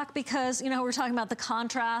color block because, you know, we're talking about the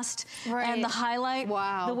contrast and the highlight.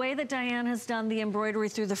 Wow. The way that Diane has done the embroidery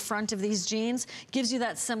through the front of these jeans gives you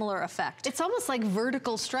that similar effect. It's almost like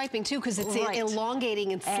vertical striping too, because it's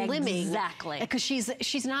elongating and slimming. Exactly. Because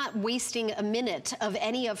she's not wasting a minute of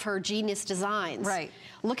any of her genius designs. Right.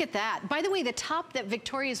 Look at that. By the way, the top that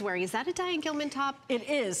Victoria's wearing, is that a Diane Gilman top? It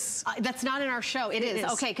is. That's not in our show. It is.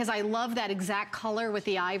 Okay, because I love that exact color with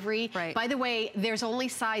the ivory. Right. By the way, there's only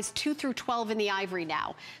size 2 through 12 in the ivory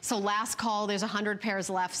now. So last call, there's 100 pairs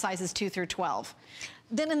left, sizes 2 through 12.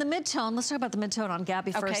 Then in the mid-tone, let's talk about the mid-tone on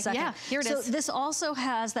Gabby for a second. Yeah, here it is. So this also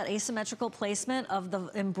has that asymmetrical placement of the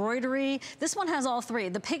embroidery. This one has all three,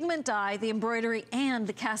 the pigment dye, the embroidery, and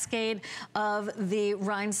the cascade of the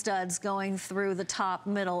rhinestone studs going through the top,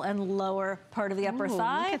 middle, and lower part of the upper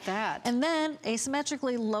thigh. Look at that. And then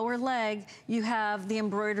asymmetrically lower leg, you have the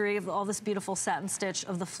embroidery of all this beautiful satin stitch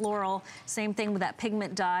of the floral. Same thing with that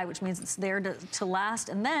pigment dye, which means it's there to last.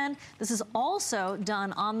 And then this is also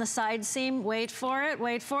done on the side seam. Wait for it.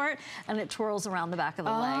 And it twirls around the back of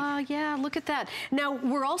the leg. Oh, yeah, look at that. Now,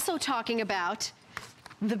 we're also talking about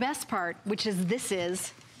the best part, which is this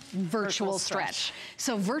is virtual stretch.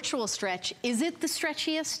 So virtual stretch, is it the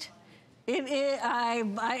stretchiest? It is,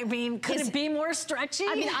 I mean, could it be more stretchy?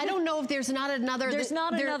 I mean, I don't know if there's not another. There's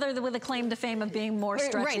not another with a claim to fame of being more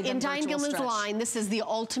stretchy right, than in Diane Gilman's stretch. line, this is the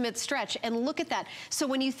ultimate stretch. And look at that. So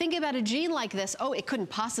when you think about a jean like this, oh, it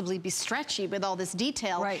couldn't possibly be stretchy with all this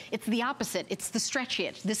detail. Right. It's the opposite. It's the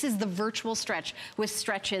stretchiest. This is the virtual stretch with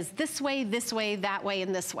stretches this way, that way,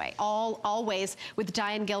 and this way. All ways with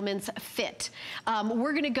Diane Gilman's fit.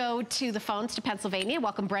 We're going to go to the phones to Pennsylvania.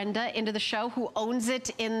 Welcome Brenda into the show, who owns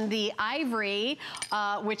it in the ivory,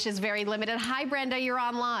 which is very limited. Hi, Brenda, you're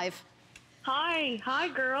on live. Hi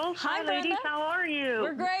girls. Hi, ladies, Brenda. how are you?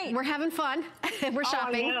 We're great. We're having fun. We're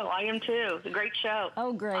shopping. I know, I am too. It's a great show.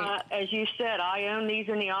 Oh, great. As you said, I own these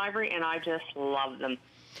in the ivory, and I just love them.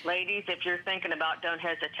 Ladies, if you're thinking about, don't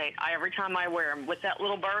hesitate. Every time I wear them, with that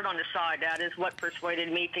little bird on the side, that is what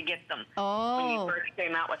persuaded me to get them. Oh. When you first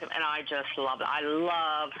came out with them, and I just love them. I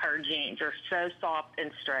love her jeans. They're so soft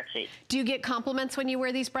and stretchy. Do you get compliments when you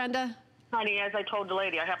wear these, Brenda? Honey, as I told the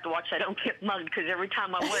lady, I have to watch I don't get mugged because every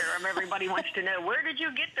time I wear them, everybody wants to know, where did you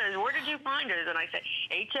get those? Where did you find those? And I say,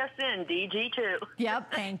 HSN, DG2.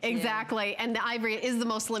 Yep, Thank you. Exactly. And the ivory is the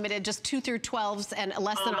most limited, just 2 through 12s and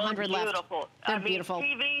less than 100 left. Beautiful. They're beautiful.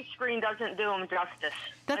 TV screen doesn't do them justice.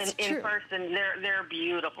 That's true. In person, they're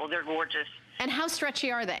beautiful. They're gorgeous. And how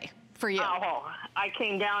stretchy are they for you? Oh, I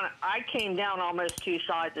came down almost 2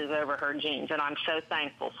 sizes over her jeans, and I'm so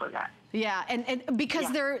thankful for that. Yeah, and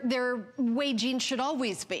because their way jeans should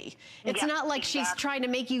always be. It's not like she's trying to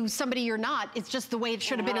make you somebody you're not. It's just the way it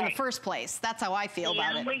should have been in the first place. That's how I feel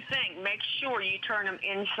about it. The only thing, make sure you turn them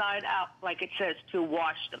inside out, like it says, to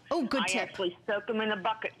wash them. Oh, good tip. I actually soak them in the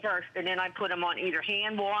bucket first, and then I put them on either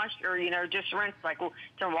hand wash or, just rinse cycle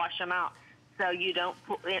to wash them out. So you don't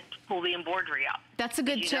pull the embroidery out. That's a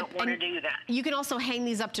good tip. You don't want to do that. You can also hang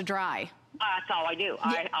these up to dry. That's all I do.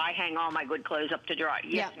 Yeah. I hang all my good clothes up to dry.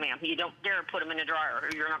 Yes, ma'am. You don't dare put them in the dryer or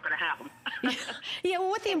you're not going to have them. Yeah,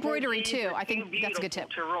 well, with the embroidery, too, I think that's a good tip.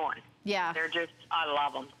 To ruin. Yeah. They're just, I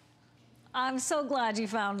love them. I'm so glad you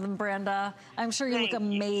found them, Brenda. I'm sure you look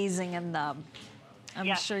amazing in them.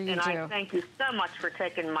 I'm sure you do. I thank you so much for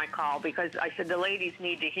taking my call because I said the ladies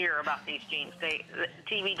need to hear about these jeans. The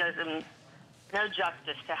TV does them no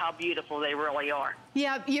justice to how beautiful they really are.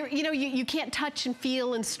 Yeah, you can't touch and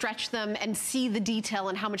feel and stretch them and see the detail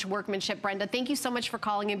and how much workmanship. Brenda, thank you so much for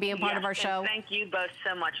calling and being part of our show. Thank you both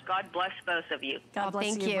so much. God bless both of you. God bless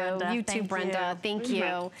thank you, Brenda. You too, Brenda. Thank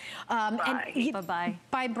you. Bye. Bye-bye.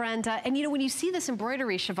 Bye, Brenda. And when you see this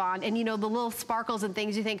embroidery, Siobhan, and the little sparkles and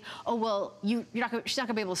things, you think, oh, well, she's not going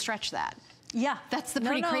to be able to stretch that. Yeah. That's the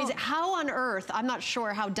pretty crazy. How on earth, I'm not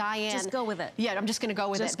sure how Diane. Just go with it. Yeah, I'm just going to go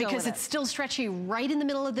with it because it's still stretchy right in the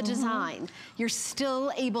middle of the design. You're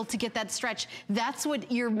still able to get that stretch. That's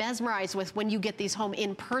what you're mesmerized with when you get these home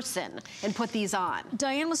in person and put these on.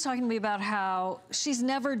 Diane was talking to me about how she's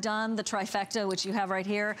never done the trifecta, which you have right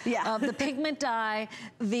here. Yeah. The pigment dye,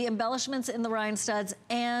 the embellishments in the rhinestone studs,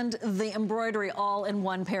 and the embroidery all in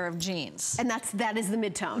one pair of jeans. And that is the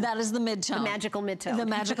mid-tone. That is the mid-tone. The magical mid-tone. The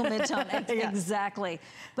magical mid-tone. Exactly.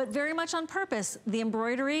 But very much on purpose. The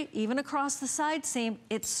embroidery, even across the side seam,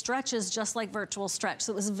 it stretches just like virtual stretch.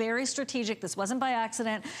 So it was very strategic. This wasn't by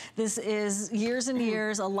accident. This is years and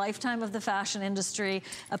years, a lifetime of the fashion industry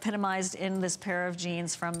epitomized in this pair of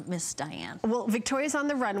jeans from Miss Diane. Well, Victoria's on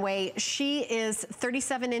the runway. She is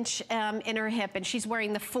 37-inch in her hip, and she's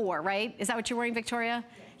wearing the 4, right? Is that what you're wearing, Victoria?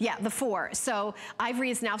 Yeah, the 4. So ivory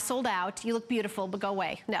is now sold out. You look beautiful, but go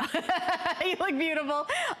away. No, you look beautiful.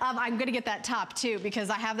 I'm gonna get that top too because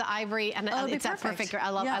I have the ivory and it's that perfect. I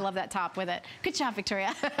love that top with it. Good job,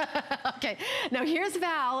 Victoria. Okay, now here's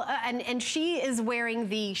Val, and she is wearing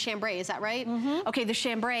the chambray. Is that right? Okay, the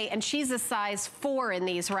chambray, and she's a size 4 in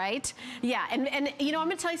these, right? Yeah, and I'm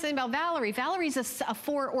gonna tell you something about Valerie. Valerie's a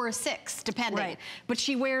 4 or a 6, depending. Right. But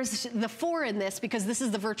she wears the 4 in this because this is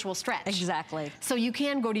the virtual stretch. Exactly. So you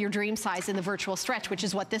can go to your dream size in the virtual stretch, which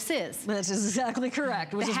is what this is. That is exactly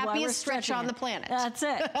correct. Which the is happiest stretch on the planet. That's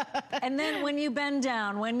it. And then when you bend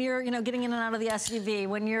down, when you're getting in and out of the SUV,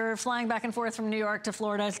 when you're flying back and forth from New York to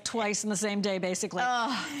Florida twice in the same day, basically.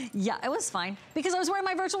 Yeah, it was fine because I was wearing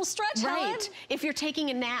my virtual stretch. Right. Helen. If you're taking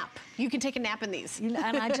a nap, you can take a nap in these. And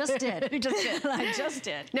I just did. You just did. I just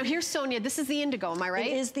did. Now here's Sonia. This is the indigo. Am I right?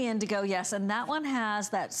 It is the indigo, yes. And that one has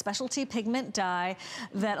that specialty pigment dye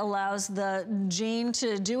that allows the jean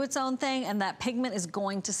to do its own thing, and that pigment is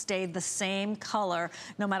going to stay the same color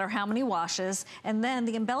no matter how many washes. And then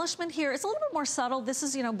the embellishment here is a little bit more subtle. This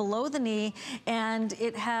is, below the knee, and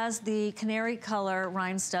it has the canary color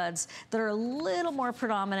rhinestone studs that are a little more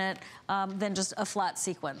predominant than just a flat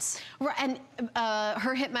sequence. Right, and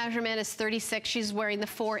her hip measurement is 36. She's wearing the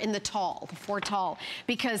 4 in the tall, the 4 tall,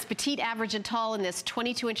 because petite, average, and tall in this,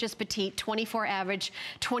 22 inches petite, 24 average,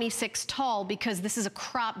 26 tall, because this is a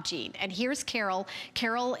crop jean. And here's Carol.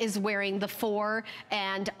 Carol is wearing the 4,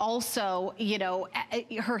 and also,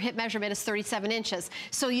 her hip measurement is 37 inches.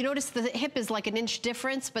 So you notice the hip is like an inch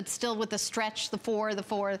difference, but still with the stretch, the 4,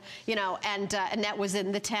 and Annette was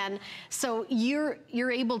in the 10. So you're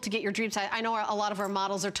able to get your dream size. I know a lot of our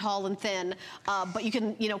models are tall and thin, but you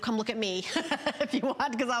can, come look at me if you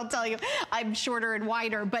want, because I'll tell you, I'm shorter and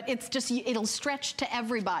wider, but it's just, it'll stretch to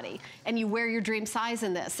everybody, and you wear your dream size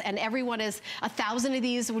in this, and everyone is, 1,000 of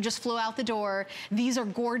these will just flew out the door. These are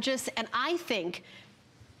gorgeous, and I think,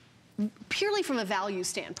 purely from a value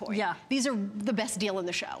standpoint, these are the best deal in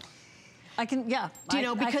the show. I can, yeah. Do you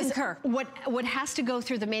know, because I concur. what has to go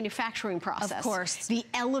through the manufacturing process, of course, the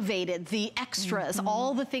elevated, the extras,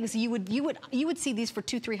 all the things you would see these for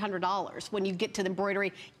 $200-300 when you get to the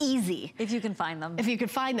embroidery easy. If you can find them. If you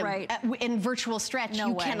could find them. Right. In virtual stretch,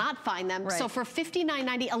 you cannot find them. Right. So for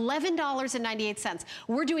 $59.90, $11.98,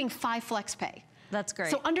 we're doing 5 flex pay. That's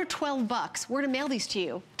great. So under 12 bucks, we're gonna mail these to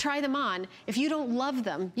you. Try them on. If you don't love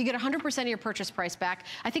them, you get 100% of your purchase price back.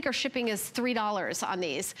 I think our shipping is $3 on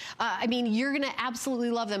these. I mean, you're gonna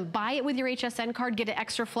absolutely love them. Buy it with your HSN card, get an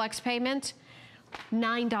extra flex payment,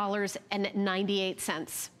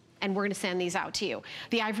 $9.98. And we're gonna send these out to you.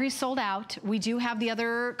 The ivory's sold out. We do have the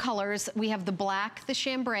other colors. We have the black, the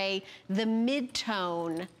chambray, the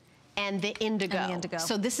mid-tone, and the indigo.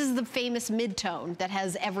 So this is the famous mid-tone that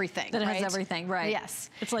has everything, That has everything, right. Yes.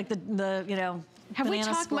 It's like the you know, have we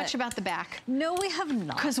talked split. much about the back? No, we have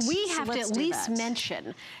not. Because we have to at least that.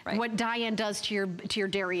 mention what Diane does to your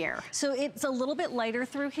derriere. So it's a little bit lighter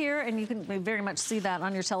through here, and you can very much see that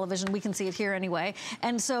on your television. We can see it here anyway.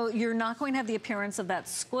 And so you're not going to have the appearance of that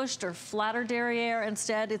squished or flatter derriere.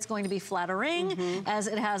 Instead, it's going to be flattering, as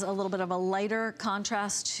it has a little bit of a lighter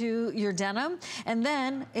contrast to your denim. And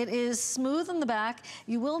then it is smooth in the back.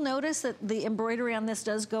 You will notice that the embroidery on this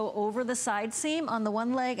does go over the side seam on the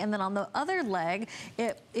one leg, and then on the other leg,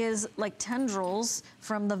 it is like tendrils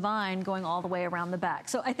from the vine going all the way around the back.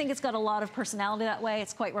 So I think it's got a lot of personality that way.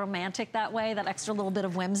 It's quite romantic that way, that extra little bit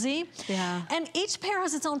of whimsy. Yeah. And each pair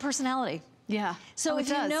has its own personality. Yeah. So if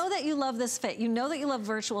you know that you love this fit, you know that you love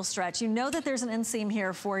virtual stretch, you know that there's an inseam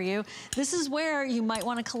here for you, this is where you might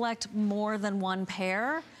want to collect more than one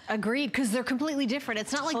pair. Agreed, because they're completely different.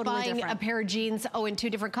 It's not like buying different. a pair of jeans, in 2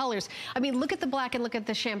 different colors. I mean, look at the black and look at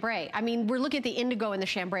the chambray. I mean, we're looking at the indigo and the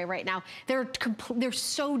chambray right now. They're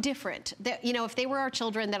so different. You know, if they were our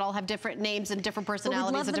children that all have different names and different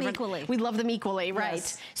personalities. But we love them equally. We love them equally, right?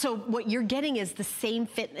 Yes. So what you're getting is the same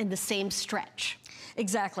fit and the same stretch.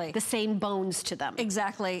 Exactly. The same bones to them.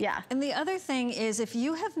 Exactly. Yeah. And the other thing is, if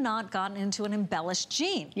you have not gotten into an embellished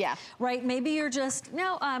jean, right? Maybe you're just,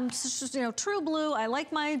 no, I'm just, you know, true blue. I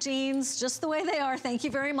like my jeans just the way they are. Thank you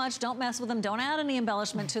very much. Don't mess with them. Don't add any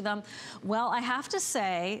embellishment to them. Well, I have to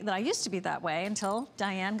say that I used to be that way until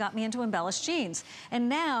Diane got me into embellished jeans. And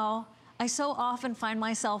now I so often find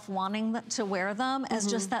myself wanting to wear them as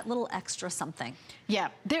just that little extra something. Yeah,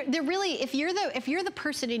 they're really, if you're the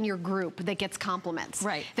person in your group that gets compliments,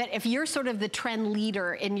 right? That if you're sort of the trend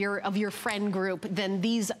leader in your friend group, then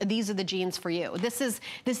these are the jeans for you.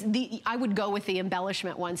 I would go with the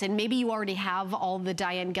embellishment ones, and maybe you already have all the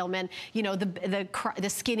Diane Gilman, you know, the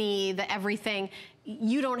skinny, the everything.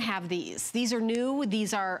 You don't have these. These are new.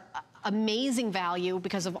 These are amazing value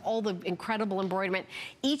because of all the incredible embroiderment.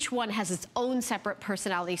 Each one has its own separate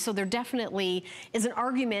personality, so there definitely is an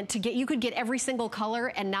argument to get, you could get every single color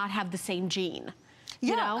and not have the same jean. Yeah,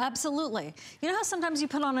 you know? Absolutely. You know how sometimes you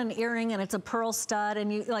put on an earring and it's a pearl stud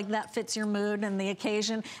and you like that fits your mood and the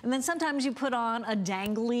occasion, and then sometimes you put on a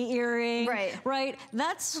dangly earring, right?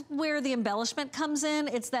 That's where the embellishment comes in.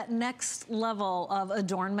 It's that next level of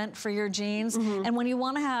adornment for your jeans. And when you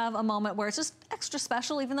want to have a moment where it's just extra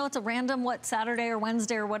special, even though it's a random Saturday or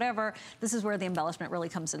Wednesday or whatever, this is where the embellishment really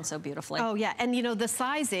comes in so beautifully. Oh yeah, and you know the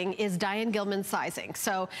sizing is Diane Gilman sizing.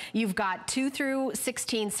 So you've got 2 through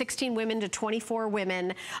 16, 16 women to 24 women.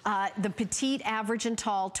 The petite, average, and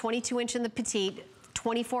tall, 22-inch in the petite,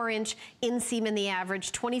 24-inch inseam in the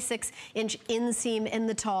average, 26-inch inseam in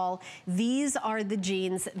the tall. These are the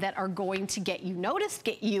jeans that are going to get you noticed,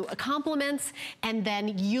 get you compliments, and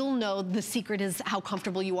then you'll know the secret is how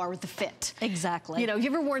comfortable you are with the fit. Exactly. You know, you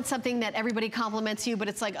ever worn something that everybody compliments you, but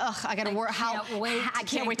it's like, ugh, I gotta wear, I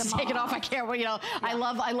can't wait to take it off. I can't, you know, I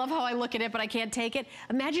love how I look at it, but I can't take it.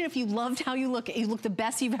 Imagine if you loved how you look the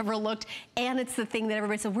best you've ever looked, and it's the thing that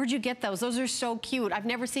everybody said, where'd you get those? Those are so cute. I've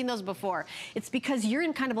never seen those before. It's because you're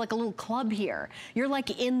in kind of like a little club here. You're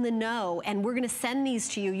like in the know, and we're gonna send these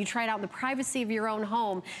to you. You try it out in the privacy of your own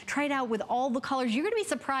home. Try it out with all the colors. You're gonna be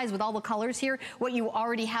surprised with all the colors here, what you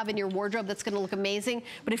already have in your wardrobe that's gonna look amazing.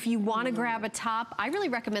 But if you wanna grab a top, I really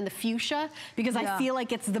recommend the fuchsia, because I feel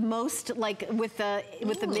like it's the most, like with the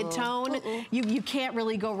mid-tone, you can't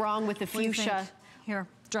really go wrong with the fuchsia. Here,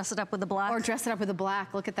 dress it up with the black. Or dress it up with the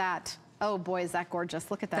black, look at that. Oh boy, is that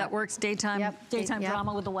gorgeous, look at that. That works daytime, daytime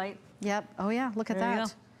drama with the white. Yep, oh yeah, look at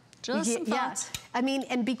that. Just some thoughts. I mean,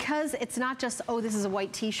 and because it's not just, oh, this is a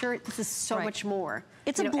white t-shirt, this is so much more.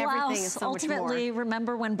 It's a blouse. Ultimately,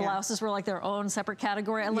 remember when blouses were like their own separate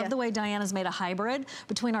category? I love the way Diane has made a hybrid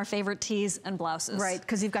between our favorite tees and blouses. Right,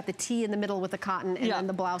 because you've got the tee in the middle with the cotton and then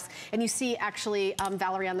the blouse. And you see actually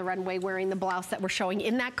Valerie on the runway wearing the blouse that we're showing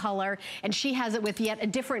in that color, and she has it with yet a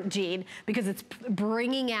different jean because it's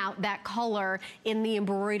bringing out that color in the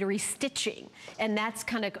embroidery stitching. And that's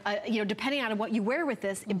kind of, you know, depending on what you wear with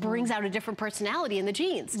this, it brings out a different personality in the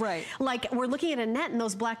jeans. Right. Like we're looking at Annette in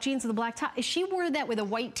those black jeans with the black top. If she wore that with a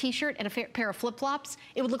white t-shirt and a pair of flip-flops,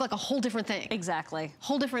 it would look like a whole different thing. Exactly.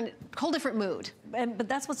 Whole different mood. But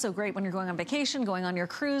that's what's so great when you're going on vacation, going on your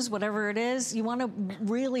cruise, whatever it is, you want to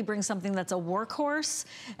really bring something that's a workhorse,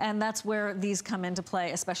 and that's where these come into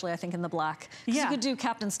play, especially I think in the black. You could do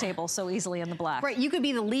captain's table so easily in the black. Right, you could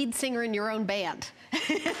be the lead singer in your own band.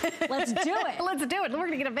 Let's do it. Let's do it. We're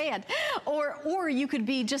gonna get a band. Or you could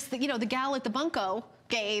be just the, you know, the gal at the bunco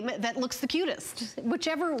game that looks the cutest,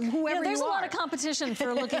 whoever you are. There's a lot of competition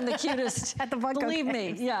for looking the cutest. At the bunco Believe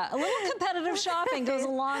games. me, a little competitive shopping goes a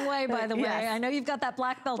long way, by the way. I know you've got that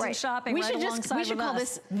black belt in shopping we should call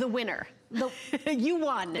this the winner. You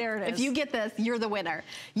won. There it is. If you get this, you're the winner.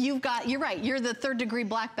 You're right, you're the third-degree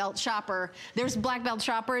black belt shopper. There's black belt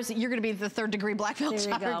shoppers, you're gonna be the third-degree black belt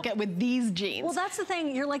shopper with these jeans. Well, that's the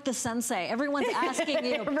thing, you're like the sensei. Everyone's asking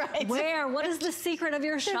you, what is the secret of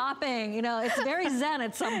your shopping? You know, it's very zen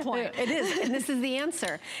at some point. It is, and this is the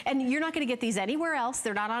answer. And you're not gonna get these anywhere else.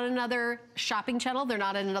 They're not on another shopping channel. They're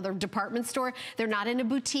not in another department store. They're not in a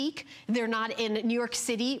boutique. They're not in New York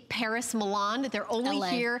City, Paris, Milan. They're only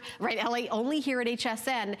here, LA, only here at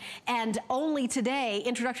HSN, and only today,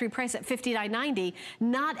 introductory price at $59.90,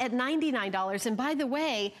 not at $99. And by the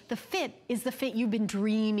way, the fit is the fit you've been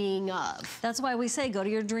dreaming of. That's why we say go to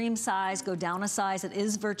your dream size, go down a size. It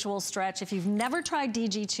is virtual stretch. If you've never tried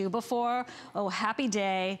DG2 before, oh, happy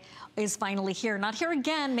day is finally here. Not here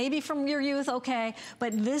again, maybe from your youth, okay,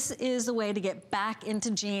 but this is the way to get back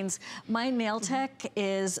into jeans. My nail tech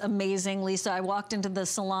is amazing, Lisa. I walked into the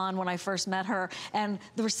salon when I first met her, and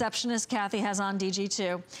the receptionist, Kathy, has on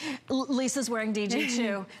DG2. Lisa's wearing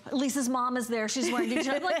DG2. Lisa's mom is there. She's wearing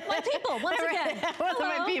DG2. I'm like, my people, once again.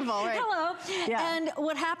 My people, right. Hello. Yeah. And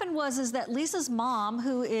what happened was that Lisa's mom,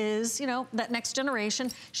 who is, you know, that next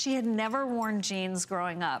generation, she had never worn jeans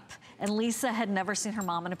growing up. And Lisa had never seen her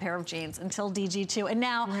mom in a pair of jeans until DG2. And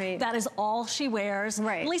now that is all she wears.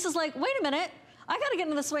 And Lisa's like, wait a minute, I gotta get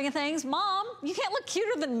into the swing of things. Mom, you can't look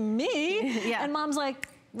cuter than me. And Mom's like,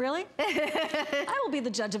 really? I will be the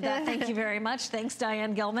judge of that. Thank you very much. Thanks,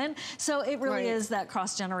 Diane Gilman. So it really is that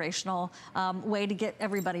cross-generational way to get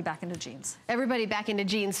everybody back into jeans. Everybody back into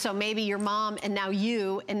jeans. So maybe your mom and now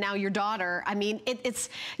you and now your daughter. I mean, it's,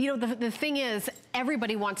 you know, the thing is,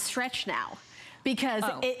 everybody wants stretch now. Because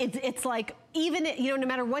it's like, even, you know, no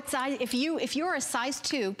matter what size, if you're a size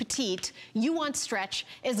 2 petite, you want stretch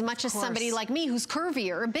as much as somebody like me who's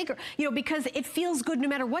curvier or bigger, you know, because it feels good no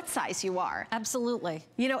matter what size you are. Absolutely.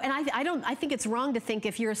 You know, and I think it's wrong to think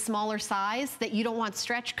if you're a smaller size that you don't want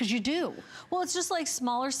stretch, because you do. Well, it's just like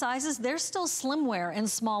smaller sizes, there's still slimwear in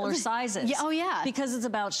smaller sizes. Because it's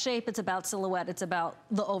about shape, it's about silhouette, it's about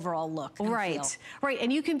the overall look and feel. Right,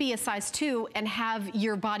 and you can be a size 2 and have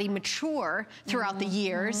your body mature throughout the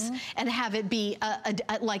years and have it be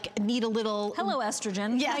like need a little. Hello,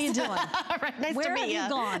 estrogen. How you doing? Right, nice Where to meet you. have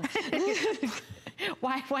you gone?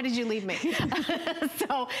 Why did you leave me?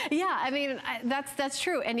 So yeah, I mean that's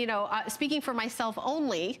true. And you know, speaking for myself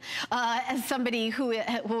only, as somebody who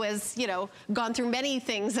has, you know, gone through many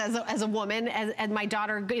things as a woman, and my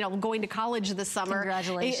daughter, you know, going to college this summer.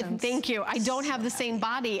 Congratulations. Thank you. I don't have the same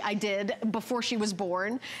body I did before she was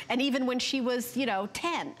born, and even when she was, you know,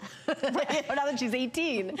 10. Now that she's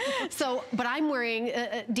 18. So, but I'm wearing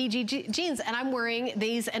DG jeans, and I'm wearing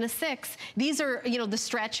these in a 6. These are, you know, the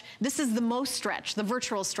stretch. This is the most stretch. The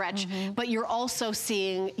virtual stretch, but you're also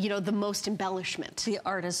seeing, you know, the most embellishment. The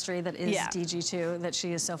artistry that is DG2 that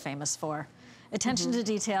she is so famous for. Attention to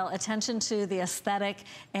detail, attention to the aesthetic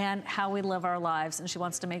and how we live our lives. And she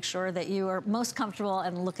wants to make sure that you are most comfortable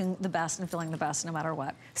and looking the best and feeling the best no matter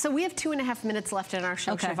what. So we have 2.5 minutes left in our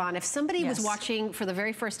show, Siobhan. If somebody was watching for the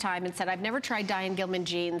very first time and said, I've never tried Diane Gilman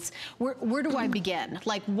jeans, where do I begin?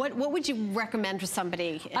 Like, what would you recommend to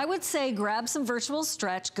somebody? I would say grab some virtual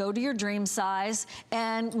stretch, go to your dream size,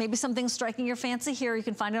 and maybe something striking your fancy here. You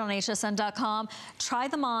can find it on hsn.com. Try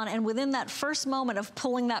them on, and within that first moment of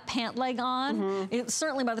pulling that pant leg on,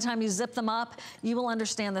 certainly by the time you zip them up, you will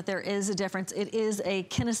understand that there is a difference. It is a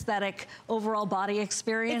kinesthetic overall body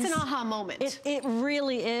experience. It's an aha moment. It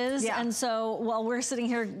really is. Yeah. And so while we're sitting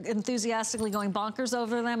here enthusiastically going bonkers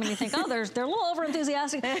over them, and you think, oh, they're a little over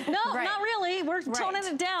enthusiastic. No, not really. We're toning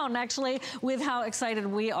it down, actually, with how excited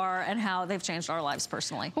we are and how they've changed our lives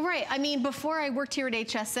personally. Well, right. I mean, before I worked here at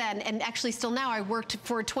HSN, and actually still now, I worked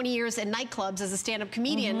for 20 years in nightclubs as a stand-up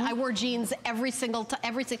comedian. I wore jeans every single time,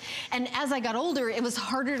 and as I got older, it was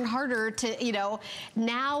harder and harder to, you know,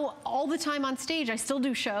 now all the time on stage, I still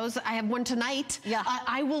do shows. I have one tonight. Yeah.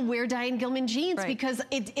 I will wear Diane Gilman jeans because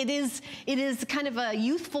it is kind of a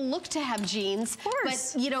youthful look to have jeans. Of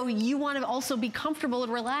course. But, you know, you want to also be comfortable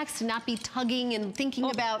and relaxed and not be tugging and thinking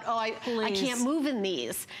about, oh, I can't move in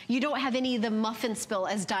these. You don't have any of the muffin spill,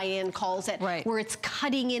 as Diane calls it, where it's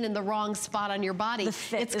cutting in the wrong spot on your body. The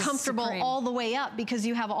fit it's is comfortable supreme. all the way up because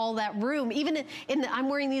you have all that room. Even I'm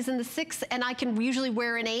wearing these in the 6, and I can usually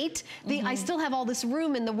wear an 8. I still have all this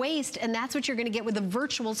room in the waist, and that's what you're going to get with a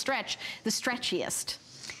virtual stretch, the stretchiest.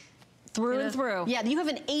 Through and through. Yeah, you have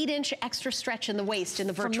an 8-inch extra stretch in the waist in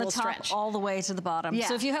the virtual stretch. From the top all the way to the bottom. Yeah.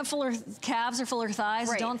 So if you have fuller calves or fuller thighs,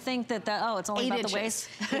 don't think that, oh, it's only 8 about inches. the waist.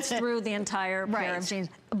 It's through the entire pair of jeans.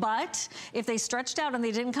 But if they stretched out and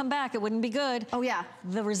they didn't come back, it wouldn't be good. Oh, yeah.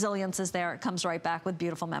 The resilience is there. It comes right back with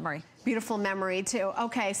beautiful memory. Beautiful memory, too.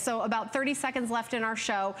 Okay, so about 30 seconds left in our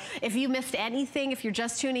show. If you missed anything, if you're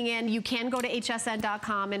just tuning in, you can go to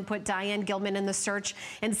hsn.com and put Diane Gilman in the search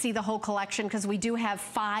and see the whole collection, because we do have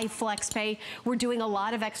 5 flex pay. We're doing a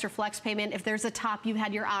lot of extra flex payment. If there's a top you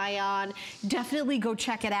had your eye on, definitely go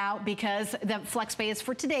check it out, because the flex pay is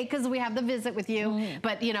for today because we have the visit with you.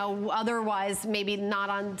 But, you know, otherwise, maybe not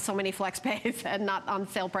on so many flex pays and not on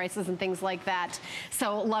sale prices and things like that.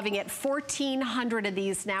 So loving it. 1,400 of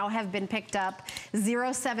these now have been picked up.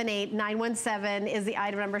 078917 is the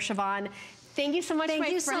item number. Siobhan, thank you so much, my friend.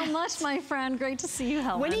 Thank you so much, my friend. Great to see you,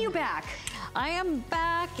 Helen. When are you back? I am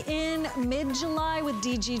back in mid-July with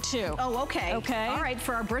DG2. Oh, okay. Okay. All right,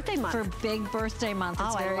 for our birthday month. For big birthday month.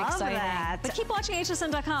 It's very exciting. That. But keep watching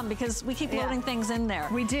hsn.com because we keep loading things in there.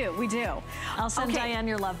 We do, we do. I'll send Diane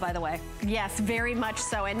your love, by the way. Yes, very much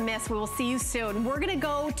so. And Miss, we will see you soon. We're going to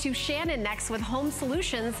go to Shannon next with Home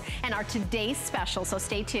Solutions and our today's special, so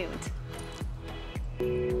stay tuned.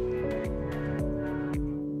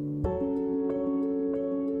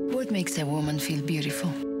 What makes a woman feel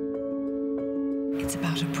beautiful? It's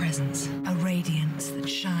about a presence, a radiance that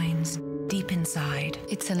shines deep inside.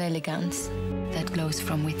 It's an elegance that glows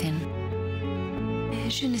from within.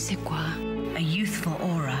 Je ne sais quoi. A youthful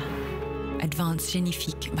aura. Advanced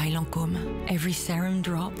Génifique by Lancôme. Every serum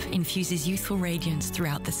drop infuses youthful radiance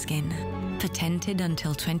throughout the skin. Patented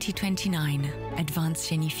until 2029.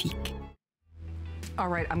 Advanced Génifique. All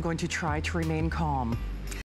right, I'm going to try to remain calm.